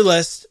to-do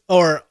list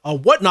or a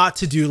what not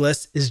to do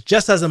list is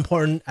just as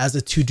important as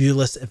a to-do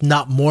list, if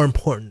not more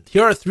important.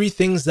 Here are three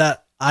things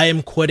that I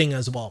am quitting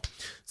as well.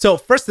 So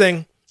first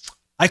thing,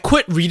 I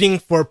quit reading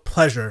for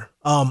pleasure.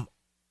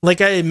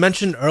 Like I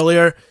mentioned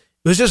earlier, it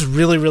was just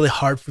really, really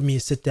hard for me to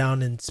sit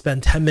down and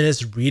spend 10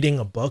 minutes reading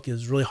a book. It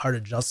was really hard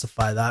to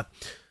justify that.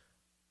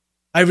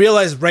 I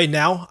realize right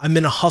now I'm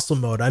in a hustle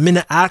mode. I'm in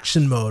an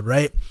action mode,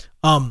 right?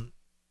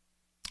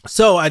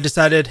 So I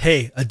decided,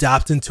 hey,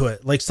 adapt into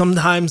it. Like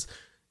sometimes,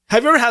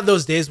 have you ever had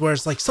those days where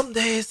it's like some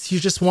days you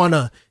just want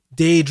to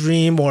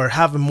daydream or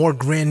have a more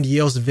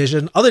grandiose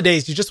vision? Other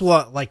days you just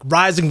want like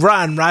rise and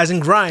grind,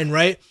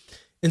 right?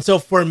 And so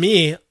for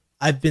me,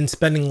 I've been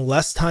spending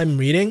less time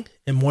reading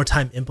and more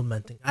time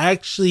implementing. I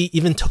actually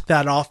even took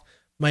that off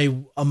my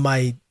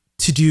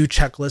to-do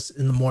checklist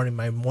in the morning,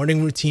 my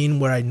morning routine,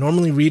 where I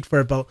normally read for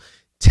about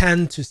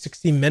 10 to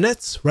 60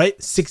 minutes,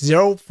 right?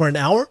 60 for an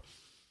hour.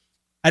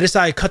 I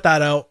decided to cut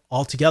that out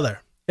altogether.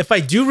 If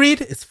I do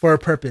read, it's for a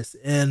purpose.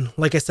 And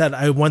like I said,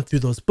 I went through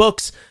those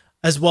books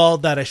as well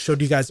that I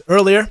showed you guys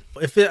earlier.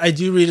 I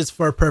do read, it's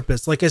for a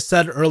purpose. Like I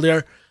said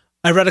earlier,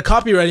 I read a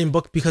copywriting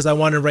book because I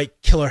wanted to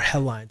write killer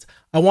headlines.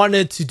 I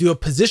wanted to do a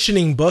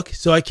positioning book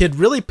so I could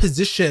really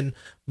position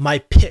my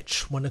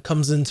pitch when it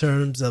comes in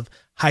terms of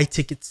high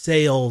ticket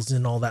sales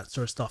and all that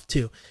sort of stuff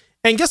too.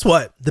 And guess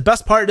what? The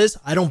best part is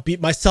I don't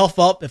beat myself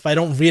up if I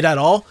don't read at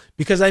all,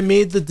 because I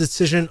made the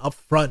decision up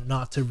front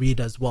not to read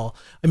as well.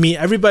 I mean,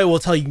 everybody will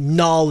tell you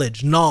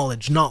knowledge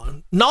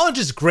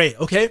is great,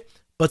 okay?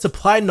 But it's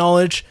applied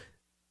knowledge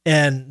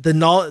and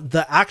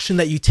the action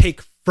that you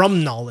take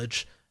from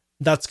knowledge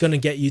that's going to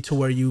get you to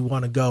where you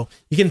want to go.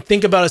 You can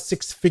think about a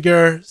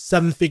 6-figure,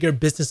 7-figure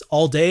business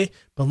all day,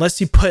 but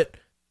unless you put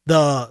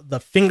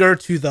the finger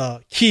to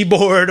the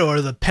keyboard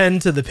or the pen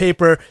to the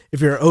paper,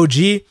 if you're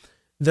OG,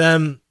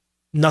 then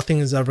nothing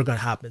is ever going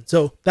to happen.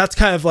 So that's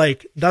kind of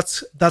like,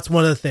 that's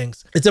one of the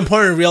things. It's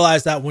important to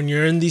realize that when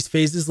you're in these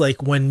phases,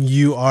 like when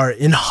you are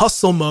in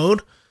hustle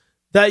mode,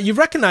 that you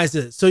recognize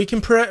it so you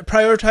can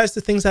prioritize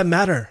the things that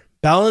matter.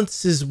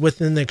 Balance is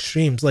within the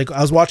extremes. Like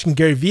I was watching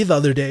Gary Vee the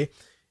other day,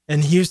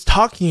 and he was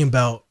talking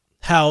about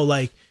how,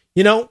 like,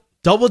 you know,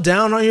 double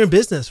down on your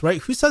business,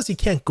 right? Who says you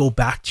can't go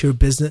back to your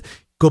business,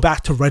 go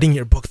back to writing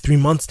your book 3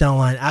 months down the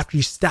line after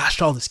you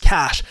stashed all this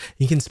cash?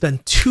 You can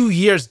spend 2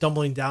 years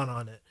doubling down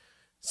on it.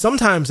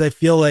 Sometimes I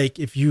feel like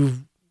if you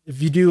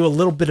do a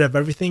little bit of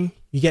everything,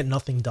 you get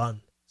nothing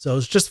done. So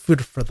it's just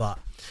food for thought.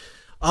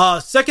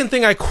 Second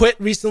thing I quit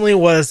recently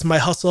was my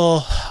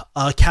Hustle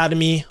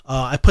Academy.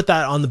 I put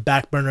that on the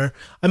back burner.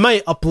 I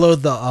might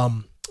upload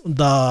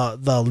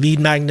the lead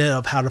magnet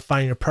of how to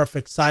find your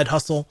perfect side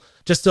hustle,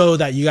 just so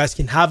that you guys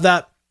can have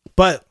that.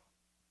 But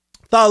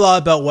thought a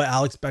lot about what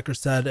Alex Becker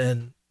said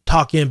and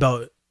talking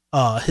about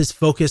his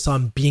focus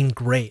on being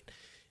great.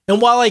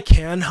 And while I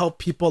can help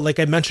people, like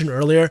I mentioned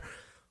earlier,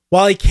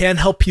 while I can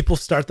help people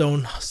start their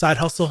own side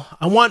hustle,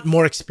 I want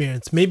more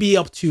experience, maybe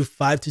up to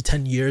 5 to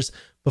 10 years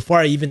before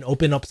I even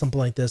open up something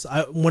like this.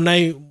 When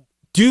I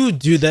do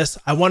this,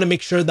 I want to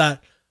make sure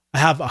that I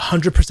have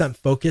 100%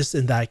 focus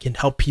and that I can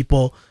help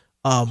people,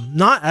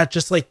 not at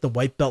just like the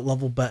white belt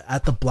level, but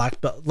at the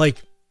black belt,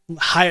 like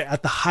higher,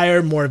 at the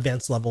higher, more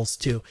advanced levels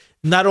too.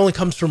 And that only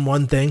comes from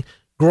one thing: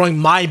 growing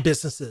my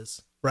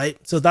businesses, right?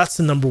 So that's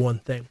the number one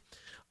thing.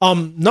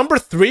 Number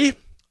 3,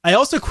 I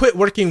also quit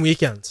working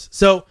weekends.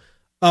 So,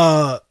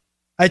 I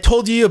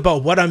told you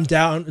about what I'm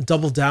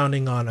double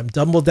downing on. I'm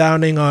double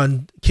downing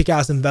on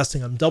kick-ass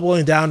investing. I'm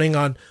doubling downing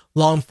on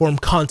long-form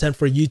content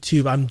for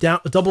YouTube. I'm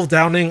double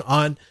downing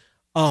on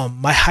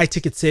my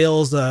high-ticket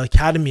sales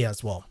academy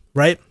as well,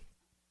 right?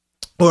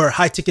 Or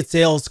high-ticket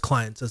sales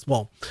clients as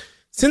well.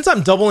 Since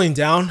I'm doubling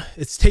down,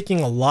 it's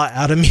taking a lot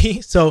out of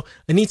me. So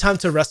I need time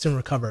to rest and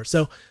recover.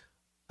 So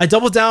I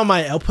double down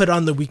my output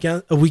on the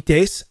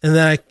weekdays, and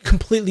then I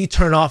completely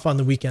turn off on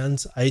the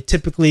weekends. I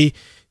typically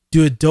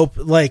do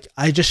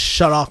I just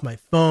shut off my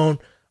phone.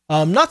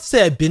 Not to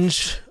say I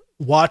binge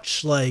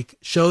watch like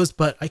shows,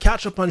 but I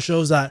catch up on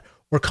shows that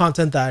were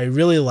content that I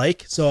really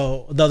like.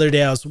 So the other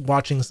day I was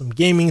watching some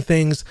gaming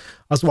things.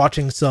 I was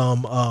watching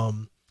some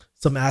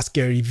Ask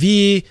Gary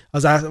Vee. I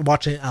was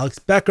watching Alex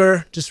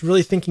Becker, just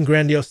really thinking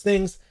grandiose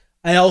things.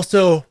 I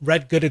also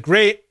read Good to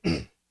Great,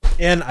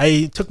 and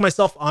I took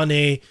myself on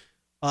a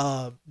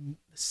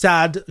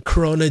sad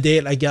Corona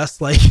date, I guess.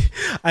 Like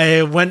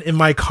I went in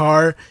my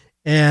car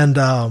and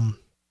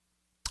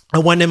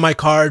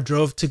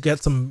drove to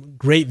get some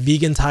great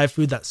vegan Thai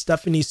food that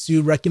Stephanie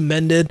Sue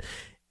recommended,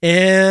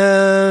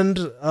 and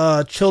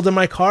chilled in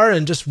my car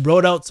and just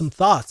wrote out some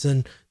thoughts.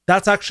 And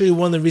that's actually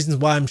one of the reasons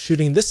why I'm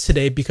shooting this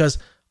today, because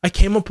I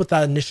came up with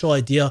that initial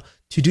idea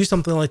to do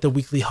something like the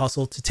Weekly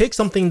Hustle, to take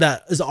something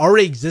that is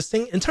already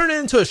existing and turn it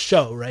into a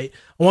show, right?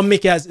 I want to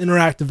make it as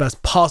interactive as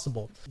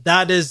possible.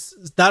 That is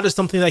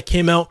something that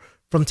came out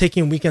from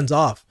taking weekends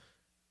off.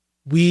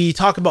 We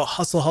talk about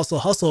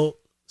hustle.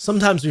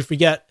 Sometimes we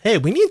forget, hey,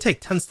 we need to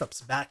take 10 steps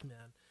back,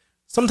 man.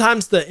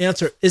 Sometimes the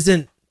answer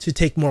isn't to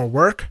take more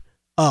work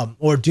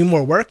or do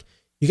more work.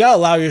 You got to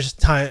allow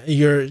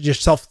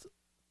yourself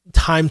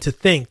time to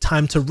think,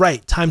 time to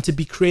write, time to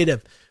be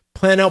creative,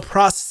 plan out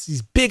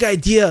processes, big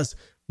ideas,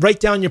 write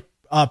down your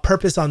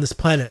purpose on this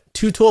planet.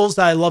 2 tools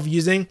that I love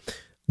using: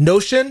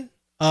 Notion.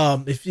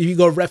 If you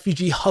go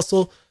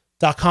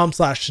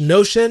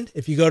refugiehustle.com/Notion,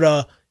 if you go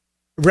to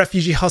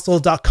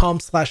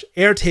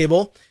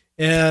refugiehustle.com/Airtable,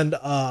 and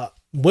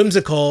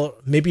Whimsical,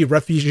 maybe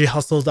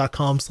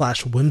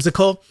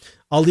refugiehustle.com/Whimsical.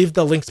 I'll leave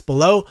the links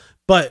below.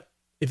 But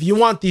if you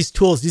want these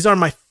tools, these are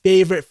my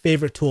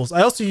favorite tools.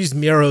 I also use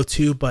Miro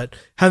too, but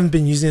haven't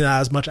been using that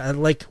as much. I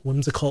like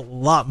Whimsical a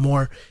lot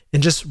more,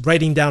 and just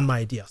writing down my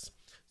ideas.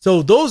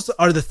 So those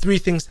are the 3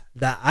 things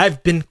that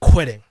I've been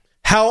quitting.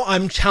 How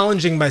I'm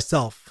challenging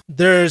myself.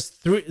 There's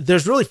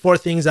really 4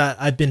 things that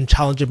I've been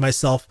challenging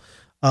myself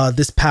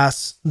this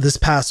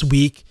past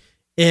week.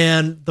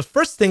 And the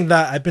first thing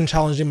that I've been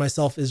challenging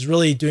myself is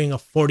really doing a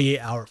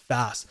 48-hour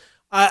fast.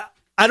 I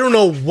don't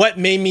know what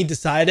made me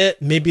decide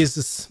it. Maybe it's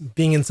just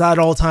being inside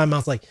all the time. I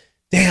was like,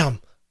 damn,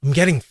 I'm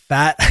getting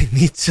fat. I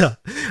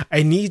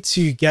need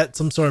to get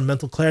some sort of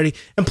mental clarity.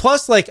 And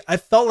plus, like, I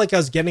felt like I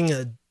was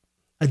getting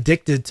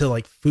addicted to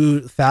like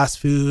fast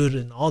food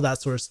and all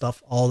that sort of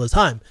stuff all the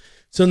time.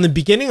 So in the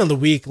beginning of the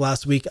week,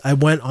 last week, I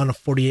went on a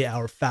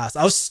 48-hour fast.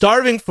 I was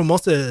starving for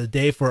most of the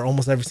day for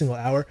almost every single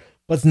hour,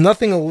 but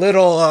nothing a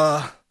little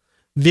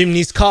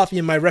Vietnamese coffee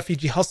in my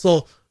Refugee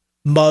Hustle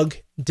mug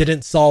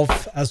didn't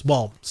solve as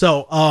well.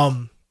 So,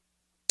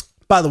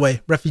 by the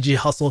way,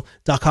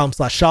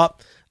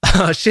 refugiehustle.com/shop,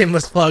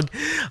 shameless plug.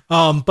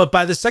 But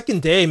by the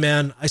second day,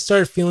 man, I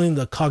started feeling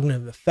the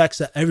cognitive effects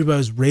that everybody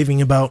was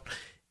raving about.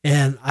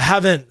 And I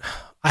haven't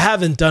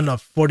done a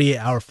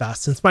 48-hour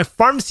fast since my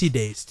pharmacy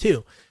days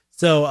too.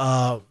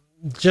 So,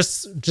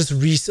 just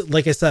recent,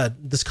 like I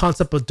said, this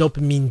concept of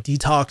dopamine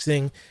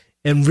detoxing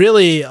and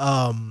really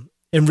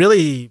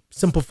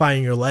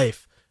simplifying your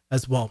life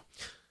as well.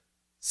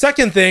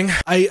 Second thing,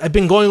 I've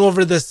been going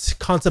over this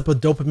concept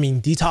of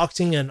dopamine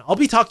detoxing, and I'll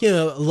be talking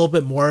a little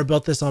bit more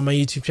about this on my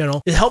YouTube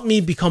channel. It helped me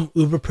become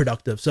uber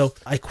productive. So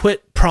I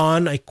quit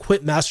prawn, I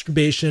quit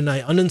masturbation,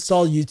 I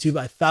uninstalled YouTube,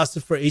 I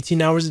fasted for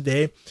 18 hours a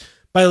day.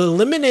 By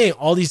eliminating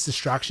all these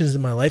distractions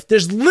in my life,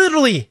 there's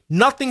literally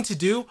nothing to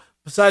do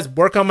besides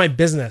work on my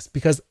business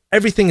because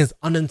everything is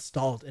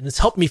uninstalled, and it's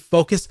helped me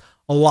focus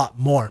a lot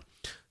more.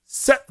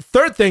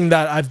 Third thing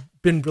that I've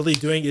been really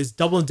doing is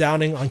doubling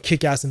downing on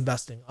kick-ass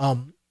investing.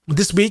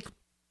 This week,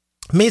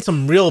 made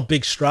some real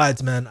big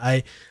strides, man.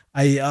 I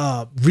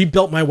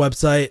rebuilt my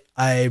website.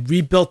 I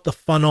rebuilt the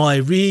funnel. I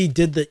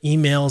redid the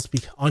emails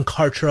on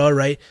Kartra,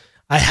 right?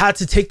 I had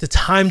to take the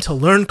time to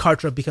learn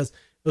Kartra because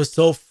it was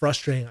so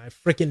frustrating. I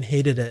freaking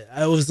hated it.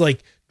 It was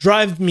like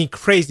driving me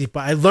crazy,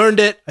 but I learned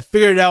it. I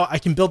figured it out. I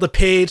can build a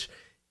page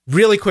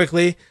really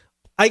quickly.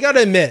 I got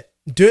to admit,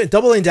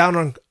 doubling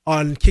down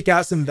on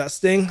kick-ass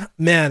investing,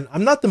 man,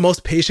 I'm not the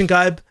most patient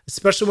guy,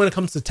 especially when it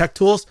comes to tech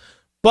tools,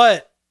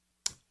 but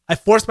I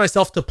forced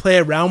myself to play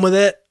around with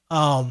it.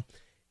 And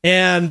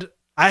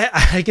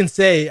I can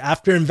say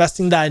after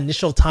investing that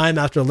initial time,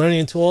 after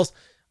learning tools,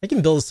 I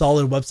can build a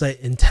solid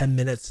website in 10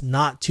 minutes.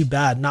 Not too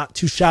bad, not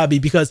too shabby,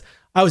 because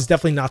I was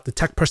definitely not the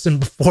tech person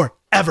before,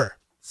 ever.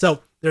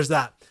 So there's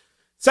that.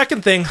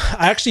 Second thing,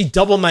 I actually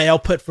doubled my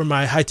output for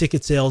my high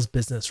ticket sales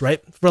business,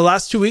 right? For the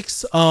last 2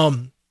 weeks,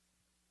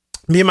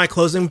 me and my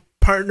closing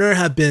partner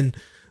have been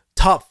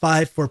top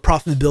 5 for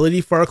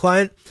profitability for our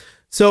client.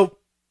 So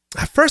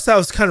at first I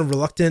was kind of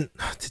reluctant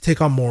to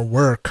take on more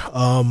work.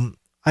 One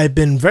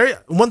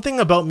thing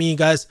about me,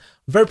 guys,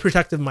 I'm very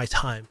protective of my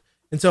time.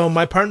 And so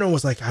my partner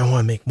was like, I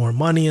want to make more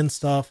money and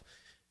stuff.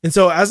 And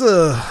so as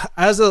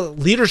a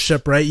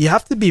leadership, right, you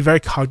have to be very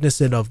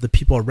cognizant of the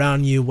people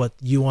around you, what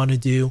you want to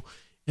do.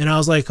 And I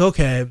was like,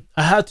 okay,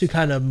 I had to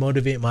kind of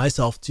motivate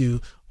myself to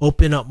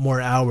open up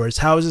more hours.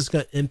 How is this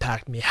going to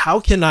impact me?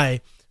 How can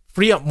I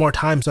free up more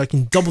time so I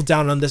can double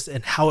down on this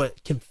and how it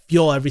can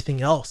fuel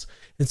everything else?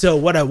 And so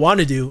what I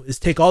want to do is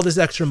take all this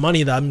extra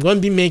money that I'm going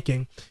to be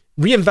making,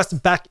 reinvest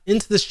it back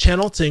into this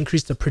channel to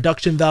increase the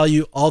production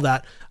value, all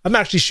that. I'm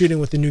actually shooting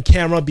with a new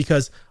camera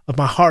because of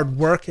my hard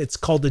work. It's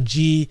called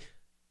the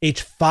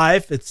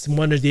GH5. It's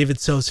one of David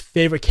So's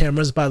favorite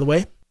cameras, by the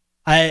way.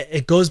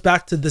 It goes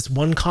back to this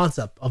one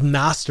concept of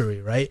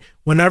mastery, right?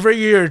 Whenever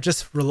you're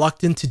just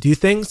reluctant to do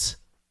things,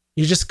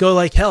 you just go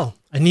like, hell,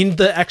 I need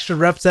the extra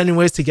reps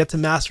anyways to get to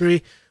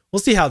mastery. We'll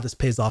see how this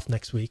pays off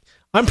next week.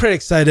 I'm pretty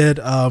excited.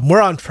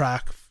 We're on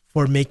track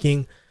for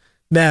making,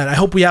 man, I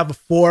hope we have a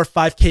 4 or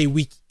 5K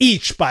week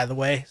each, by the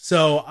way.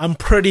 So I'm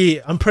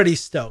pretty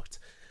stoked.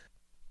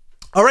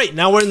 All right,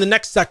 now we're in the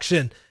next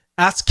section,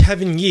 Ask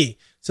Kevin Yee.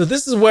 So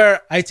this is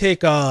where I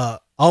take,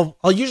 I'll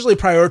usually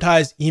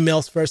prioritize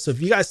emails first. So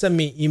if you guys send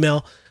me an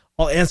email,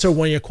 I'll answer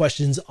one of your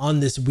questions on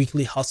this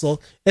weekly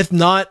hustle. If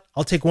not,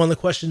 I'll take one of the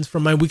questions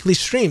from my weekly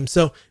stream.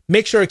 So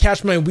make sure to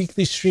catch my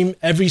weekly stream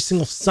every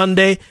single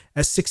Sunday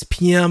at 6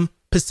 p.m.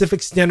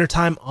 Pacific Standard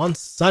Time on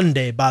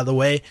Sunday, by the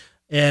way.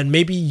 And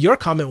maybe your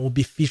comment will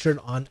be featured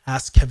on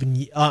Ask Kevin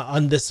Yee,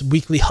 on this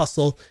weekly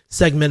hustle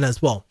segment as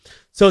well.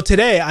 So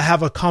today I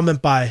have a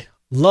comment by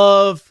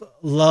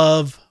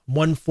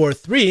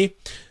Love143.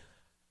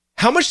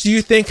 How much do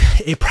you think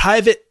a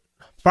private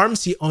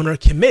pharmacy owner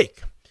can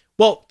make?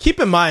 Well, keep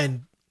in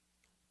mind,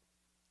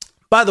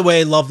 by the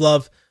way,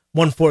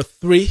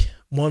 Love143,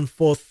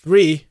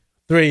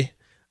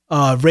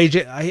 Ray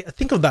J. I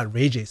think of that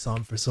Ray J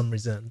song for some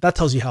reason. That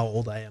tells you how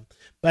old I am.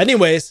 But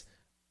anyways,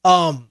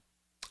 I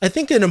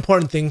think an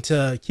important thing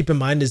to keep in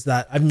mind is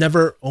that I've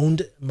never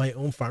owned my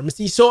own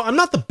pharmacy. So I'm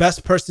not the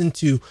best person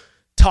to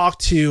talk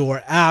to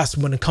or ask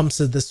when it comes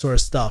to this sort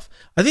of stuff.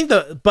 But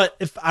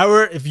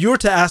if you were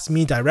to ask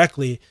me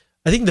directly,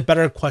 I think the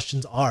better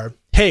questions are,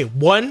 hey,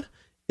 one,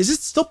 is it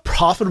still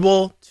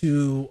profitable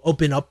to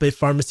open up a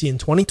pharmacy in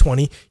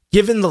 2020,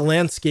 given the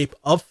landscape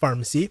of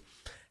pharmacy?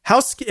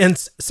 And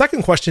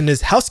second question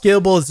is, how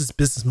scalable is this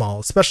business model,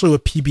 especially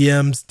with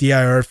PBMs,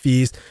 DIR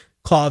fees,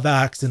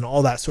 clawbacks, and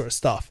all that sort of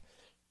stuff?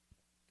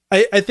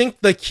 I think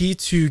the key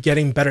to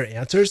getting better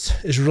answers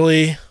is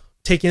really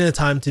taking the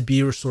time to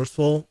be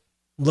resourceful,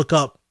 look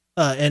up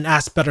and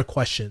ask better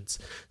questions.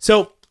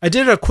 So I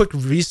did a quick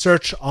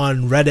research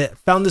on Reddit,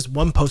 found this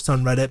one post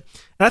on Reddit,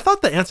 and I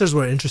thought the answers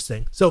were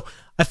interesting. So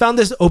I found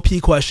this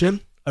OP question,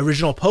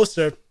 original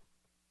poster,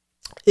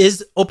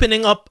 is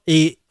opening up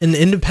an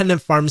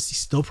independent pharmacy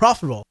still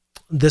profitable?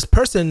 This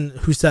person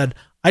who said,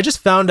 I just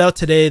found out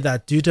today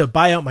that due to a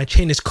buyout, my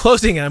chain is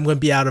closing and I'm going to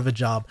be out of a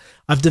job.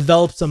 I've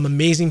developed some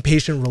amazing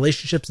patient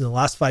relationships in the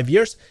last 5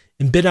 years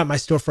and been at my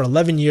store for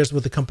 11 years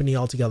with the company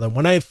altogether.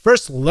 When I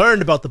first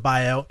learned about the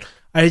buyout,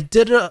 I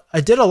did a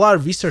lot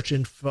of research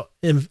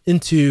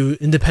into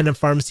independent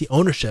pharmacy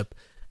ownership,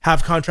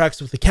 have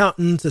contracts with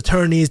accountants,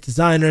 attorneys,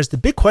 designers. The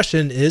big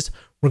question is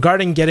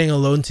regarding getting a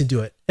loan to do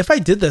it. If I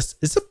did this,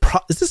 is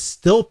this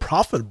still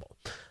profitable?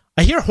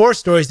 I hear horror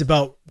stories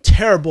about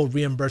terrible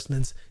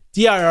reimbursements,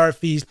 DIR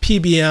fees,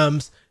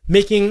 PBMs,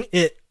 making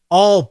it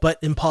all but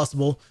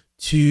impossible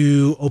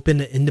to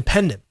open an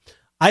independent.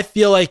 I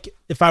feel like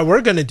if I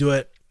were going to do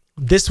it,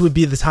 this would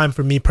be the time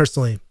for me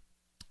personally.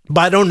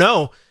 But I don't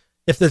know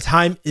if the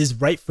time is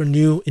right for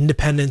new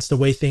independents the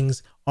way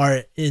things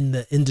are in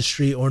the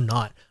industry or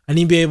not. I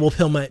need to be able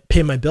to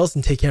pay my bills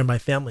and take care of my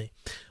family.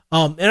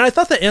 And I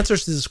thought the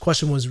answers to this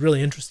question was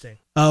really interesting.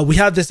 We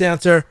have this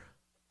answer.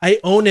 I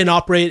own and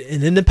operate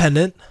an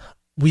independent.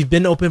 We've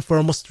been open for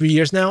almost 3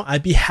 years now.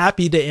 I'd be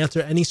happy to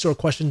answer any sort of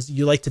questions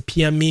you like to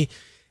PM me.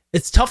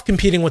 It's tough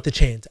competing with the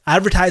chains.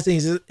 Advertising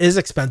is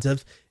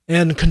expensive,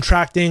 and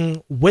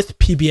contracting with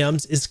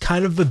PBMs is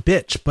kind of a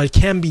bitch, but it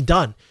can be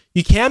done.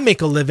 You can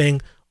make a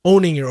living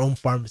owning your own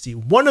pharmacy.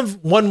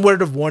 One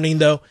word of warning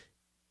though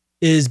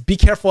is be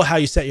careful how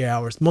you set your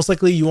hours. Most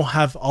likely you won't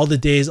have all the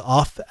days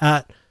off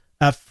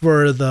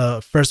for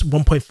the first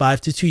 1.5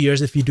 to 2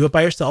 years if you do it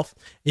by yourself,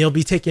 and you'll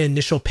be taking an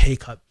initial pay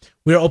cut.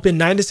 We're open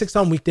 9 to 6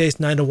 on weekdays,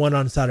 9 to 1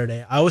 on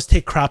Saturday. I always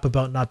take crap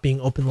about not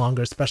being open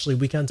longer, especially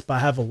weekends, but I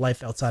have a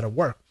life outside of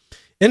work.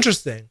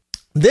 Interesting.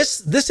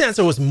 This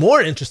answer was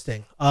more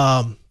interesting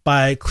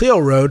by Cleo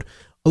Road.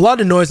 A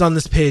lot of noise on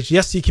this page.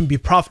 Yes, you can be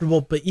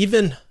profitable, but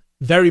even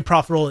very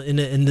profitable in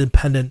an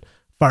independent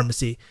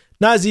pharmacy.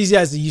 Not as easy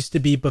as it used to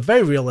be, but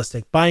very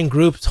realistic. Buying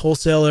groups,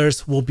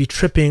 wholesalers will be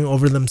tripping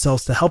over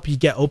themselves to help you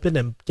get open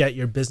and get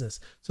your business.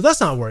 So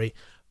that's not a worry.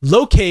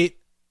 Locate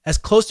as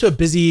close to a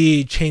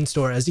busy chain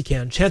store as you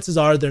can. Chances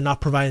are they're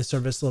not providing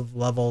service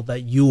level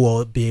that you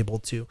will be able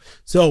to.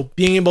 So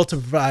being able to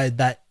provide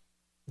that,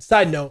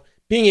 side note,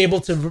 being able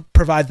to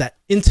provide that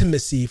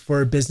intimacy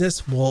for a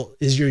business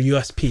is your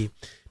USP.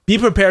 Be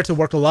prepared to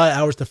work a lot of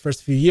hours the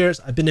first few years.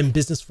 I've been in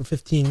business for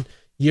 15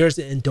 years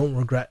and don't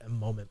regret a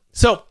moment.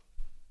 So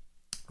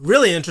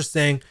really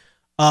interesting.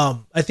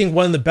 I think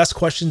one of the best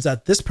questions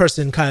that this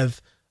person kind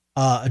of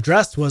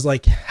addressed was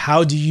like,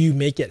 how do you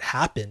make it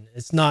happen?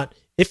 It's not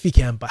if you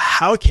can, but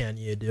how can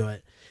you do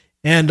it?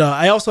 And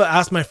I also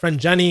asked my friend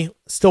Jenny,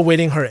 still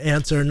waiting her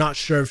answer, not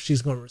sure if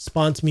she's going to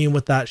respond to me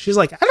with that. She's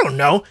like, I don't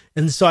know.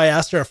 And so I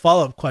asked her a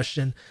follow-up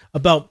question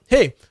about,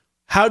 hey,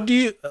 what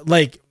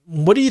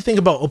do you think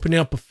about opening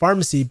up a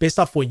pharmacy based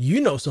off what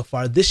you know so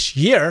far this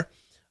year?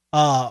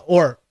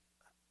 Or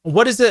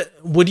what is it?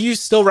 Would you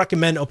still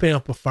recommend opening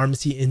up a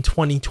pharmacy in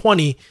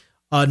 2020,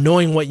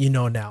 knowing what you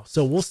know now?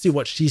 So we'll see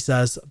what she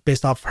says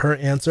based off her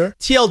answer.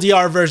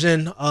 TLDR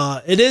version,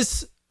 it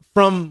is,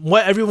 from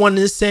what everyone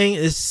is saying,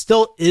 is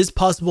still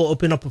possible to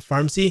open up a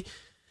pharmacy.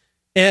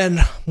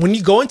 And when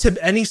you go into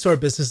any sort of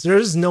business, there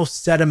is no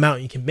set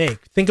amount you can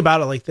make. Think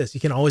about it like this.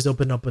 You can always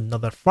open up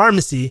another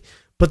pharmacy.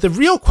 But the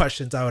real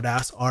questions I would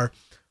ask are,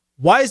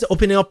 why is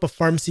opening up a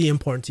pharmacy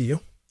important to you?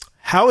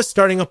 How is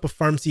starting up a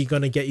pharmacy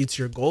going to get you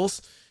to your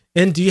goals?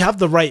 And do you have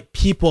the right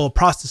people,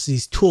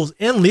 processes, tools,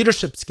 and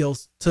leadership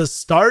skills to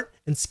start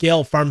and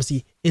scale a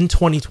pharmacy in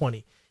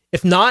 2020?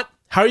 If not,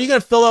 how are you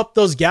going to fill up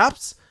those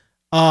gaps?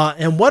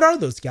 And what are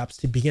those gaps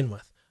to begin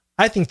with?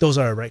 I think those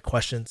are the right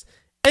questions.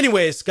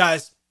 Anyways,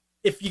 guys,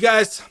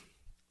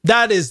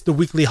 that is the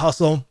weekly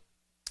hustle.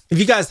 If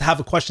you guys have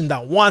a question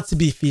that wants to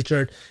be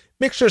featured,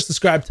 make sure to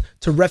subscribe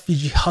to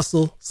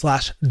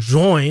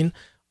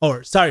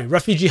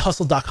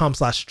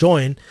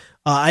refugiehustle.com/join.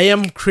 I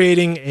am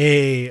creating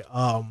a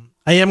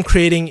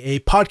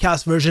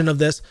podcast version of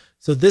this.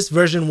 So this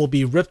version will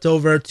be ripped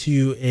over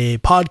to a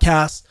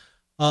podcast.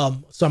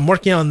 So I'm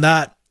working on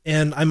that.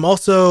 And I'm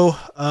also,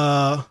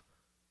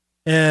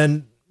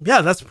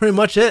 that's pretty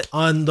much it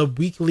on the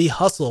weekly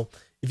hustle.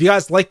 If you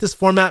guys like this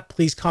format,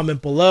 please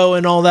comment below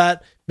and all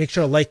that. Make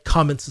sure to like,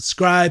 comment,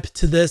 subscribe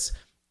to this.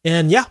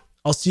 And yeah,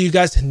 I'll see you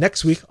guys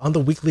next week on the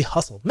weekly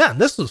hustle. Man,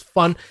 this was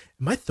fun.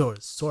 My throat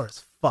is sore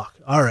as fuck.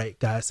 All right,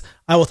 guys.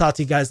 I will talk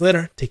to you guys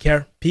later. Take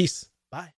care. Peace. Bye.